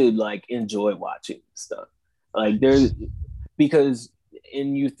should like enjoy watching stuff. Like because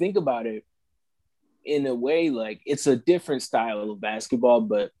you think about it in a way, like it's a different style of basketball,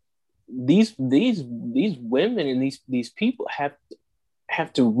 but these women and these people have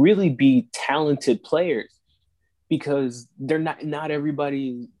have to really be talented players because they're not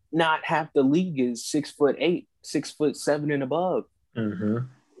everybody. Not half the league is 6'8", 6'7" and above. Mm-hmm.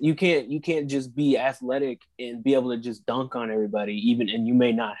 You can't just be athletic and be able to just dunk on everybody, and you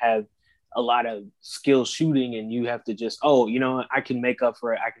may not have a lot of skill shooting, and you have to just, I can make up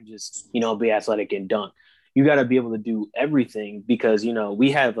for it. I can just, be athletic and dunk. You got to be able to do everything because,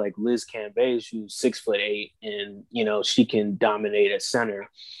 we have like Liz Cambage, who's 6'8", and, she can dominate at center,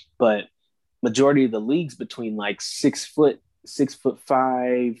 but majority of the leagues between like 6'5",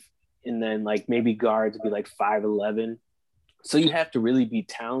 and then like maybe guards would be like 5'11". So you have to really be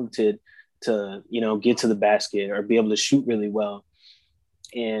talented to, get to the basket or be able to shoot really well.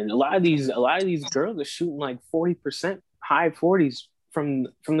 And a lot of these girls are shooting like 40%, high 40s from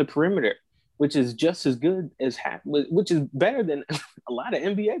the perimeter, which is just as good as which is better than a lot of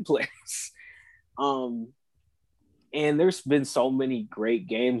NBA players. And there's been so many great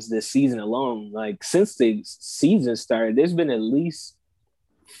games this season alone. Like since the season started, there's been at least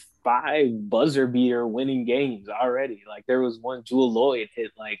 5 buzzer beater winning games already. Like there was one Jewel Lloyd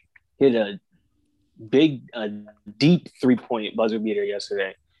hit a deep 3-point buzzer beater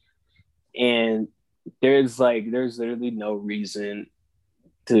yesterday. And there's literally no reason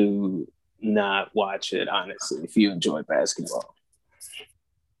to not watch it, honestly, if you enjoy basketball.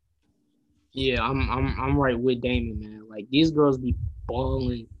 Yeah, I'm right with Damon, man. Like these girls be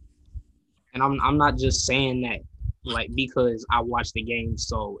balling, and I'm not just saying that like because I watch the game.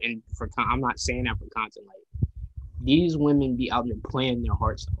 So I'm not saying that for content. Like these women be out there playing their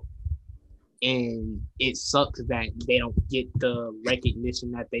hearts out, and it sucks that they don't get the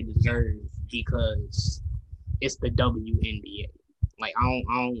recognition that they deserve because it's the WNBA. Like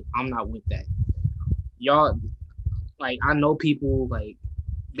I'm not with that. Y'all, like I know people like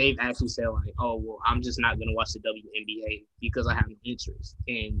they've actually said like, oh well, I'm just not gonna watch the WNBA because I have no interest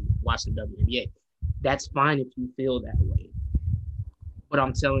in watching the WNBA. That's fine if you feel that way, but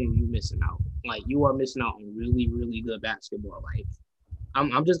I'm telling you, you're missing out. Like you are missing out on really, really good basketball. Like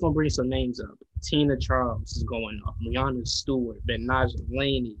I'm just gonna bring some names up. Tina Charles is going up. Brianna Stewart, Betnijah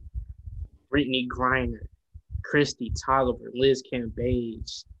Laney, Brittany Griner, Christy Tolliver, Liz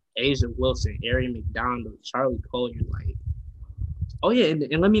Cambage, Asia Wilson, Arian McDonald, Charlie Collier. Like, oh yeah,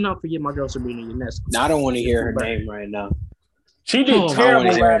 and let me not forget my girl Sabrina Ionescu. I don't want to hear her name right now. She did terrible.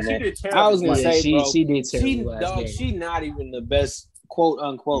 I was gonna say, bro, she did terrible last game. She's not even the best quote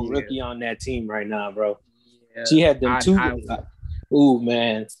unquote rookie on that team right now, bro. Yeah. She had them ooh,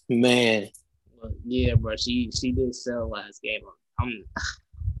 man. Yeah, bro. She did sell last game.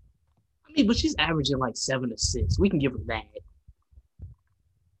 But she's averaging like 7 assists. We can give her that.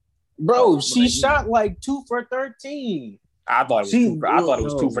 Bro, she shot like 2 for 13. I thought it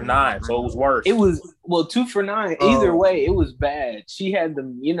was 2 for 9, so it was worse. It was 2 for 9. Either way, it was bad. She had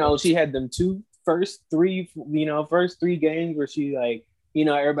them, first three games where she like,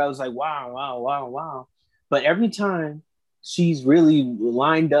 everybody was like, wow. But every time she's really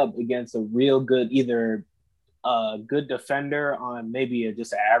lined up against a real good, either a good defender on maybe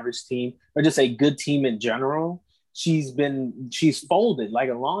just an average team or just a good team in general, she's folded like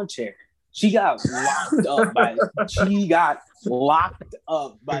a lawn chair. She got locked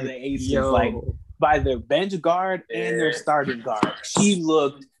up by the Aces, like by their bench guard and their starting guard. She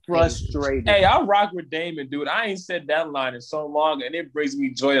looked frustrated. Hey, I rock with Damon, dude. I ain't said that line in so long, and it brings me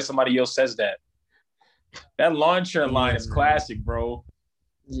joy that somebody else says that. That lawn chair line is classic, bro.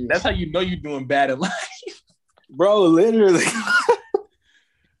 Yeah. That's how you know you're doing bad in life. Bro, literally.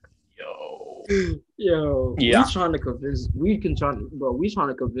 Yo, yeah. We trying to convince people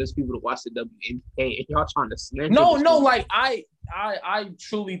to watch the WNBA, and y'all trying to snatch. No, like I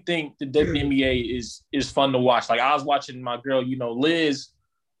truly think the WNBA is fun to watch. Like I was watching my girl, Liz.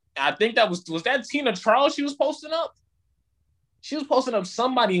 I think that was that Tina Charles she was posting up. She was posting up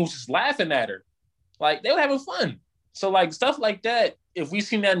somebody who was just laughing at her. Like they were having fun. So like stuff like that, if we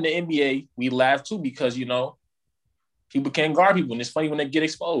seen that in the NBA, we laugh too because people can't guard people, and it's funny when they get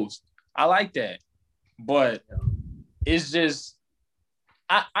exposed. I like that. But it's just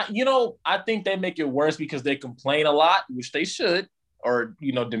I think they make it worse because they complain a lot, which they should, or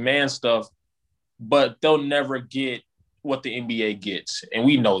demand stuff, but they'll never get what the NBA gets. And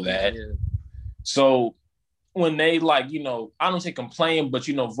we know that. Yeah. So when they I don't say complain, but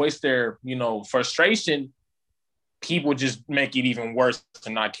voice their, frustration, people just make it even worse to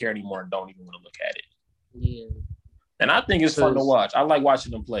not care anymore and don't even want to look at it. Yeah. And I think it's fun to watch. I like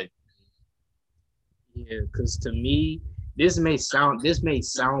watching them play. Yeah, because to me, this may sound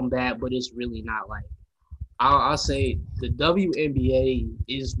bad, but it's really not. Like I'll say the WNBA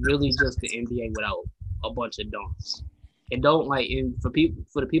is really just the NBA without a bunch of dunks. And don't like, and for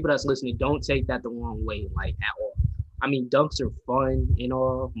the people that's listening, don't take that the wrong way, like at all. I mean, dunks are fun and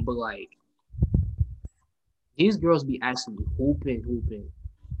all, but like these girls be actually hooping.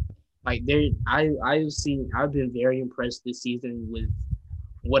 Like I've been very impressed this season with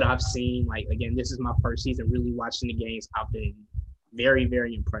what I've seen. Like again, this is my first season really watching the games. I've been very,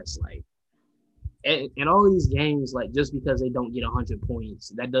 very impressed. Like and all these games, like just because they don't get 100 points,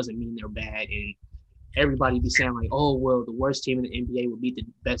 that doesn't mean they're bad. And everybody be saying like, oh well, the worst team in the NBA would beat the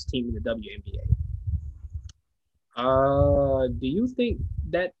best team in the WNBA. Do you think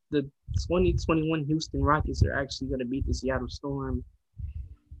that the 2021 Houston Rockets are actually going to beat the Seattle Storm?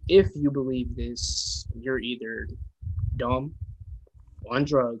 If you believe this, you're either dumb, on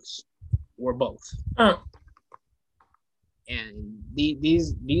drugs, or both. And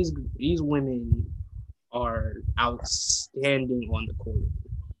these women are outstanding on the court,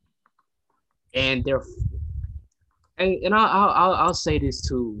 and I'll say this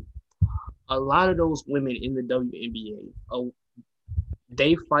too. A lot of those women in the WNBA,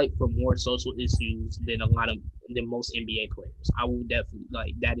 they fight for more social issues than most NBA players. I will definitely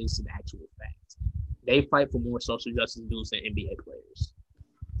like that is an actual fact. They fight for more social justice dues than NBA players.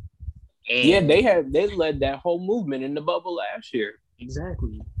 And yeah, they led that whole movement in the bubble last year.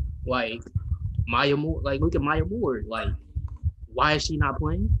 Exactly. Like Maya Moore, like look at Maya Moore. Like, why is she not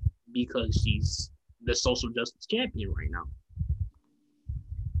playing? Because she's the social justice champion right now.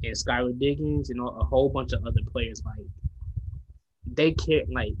 And Skylar Diggins and a whole bunch of other players, like they can't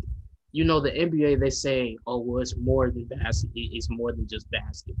like, you know, the NBA they say, oh well, it's more than it's more than just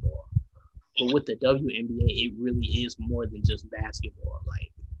basketball. But with the WNBA, it really is more than just basketball.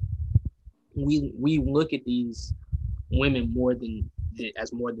 Like we look at these women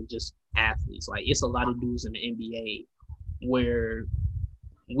as more than just athletes. Like it's a lot of dudes in the NBA where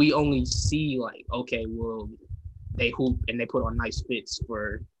we only see like, okay, well, they hoop and they put on nice fits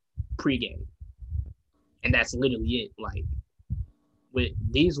for pregame, and that's literally it. Like with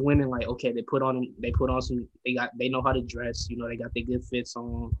these women, like okay, they put on some. They know how to dress. You know, they got their good fits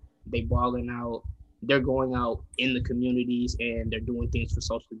on. They balling out. They're going out in the communities and they're doing things for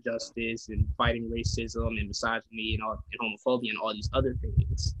social justice and fighting racism and misogyny and homophobia and all these other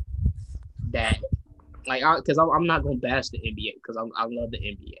things. That, like, because I'm not gonna bash the NBA because I love the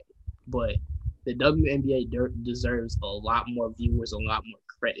NBA, but the WNBA deserves a lot more viewers, a lot more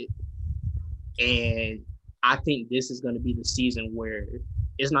credit, and I think this is going to be the season where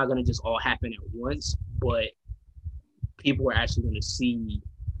it's not going to just all happen at once, but people are actually going to see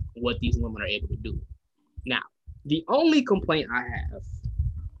what these women are able to do. Now, the only complaint I have,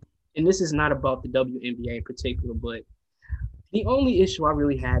 and this is not about the WNBA in particular, but the only issue I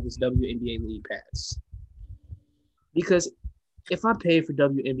really have is WNBA League Pass. Because if I pay for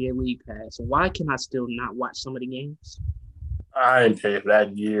WNBA League Pass, why can I still not watch some of the games? I ain't paid for that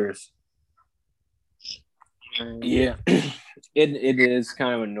in years. Yeah, it is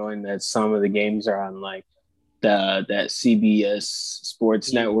kind of annoying that some of the games are on like that CBS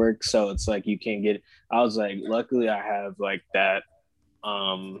Sports Network, so it's like you can't get. I was like, luckily I have like that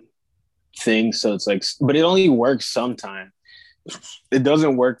thing, so it's like, but it only works sometimes. It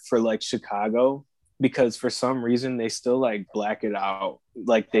doesn't work for like Chicago because for some reason they still like black it out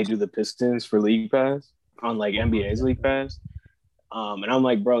like they do the Pistons for League Pass on like NBA's League Pass. And I'm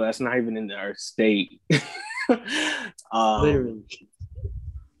like, bro, that's not even in our state. Literally.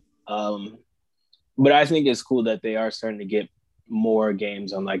 But I think it's cool that they are starting to get more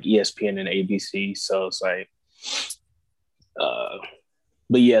games on like ESPN and ABC. So it's like,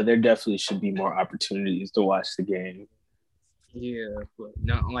 but yeah, there definitely should be more opportunities to watch the game. Yeah, but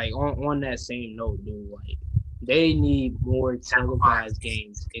not like on that same note, dude. Like they need more televised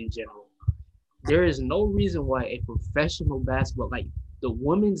games in general. There is no reason why a professional basketball, like the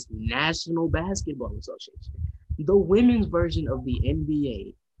Women's National Basketball Association, the women's version of the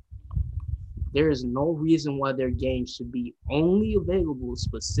NBA, there is no reason why their games should be only available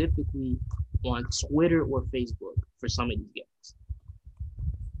specifically on Twitter or Facebook for some of these games.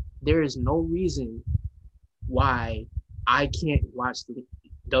 There is no reason why I can't watch the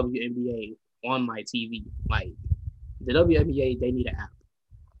WNBA on my TV. Like the WNBA, they need an app,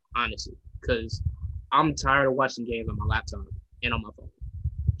 honestly, because I'm tired of watching games on my laptop and on my phone.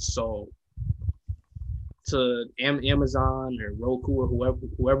 So to Amazon or Roku or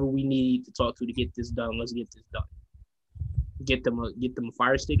whoever we need to talk to get this done, let's get this done. Get them a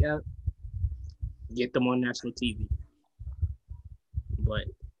Fire Stick app. Get them on national TV. But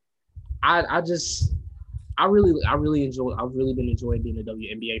I've really been enjoying being a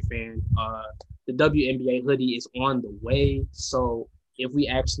WNBA fan. The WNBA hoodie is on the way, so if we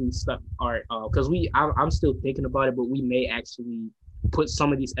actually stuck our because I'm still thinking about it, but we may actually put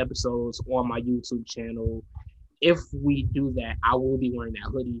some of these episodes on my YouTube channel. If we do that, I will be wearing that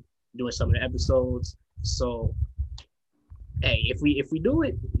hoodie doing some of the episodes. So hey, if we do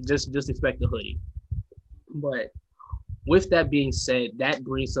it, just expect the hoodie. But with that being said, that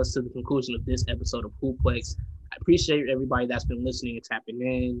brings us to the conclusion of this episode of Hooplex. I appreciate everybody that's been listening and tapping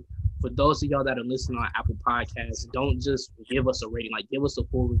in. For those of y'all that are listening on Apple Podcasts, don't just give us a rating, like give us a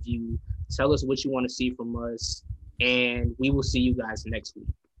full review. Tell us what you want to see from us, and we will see you guys next week.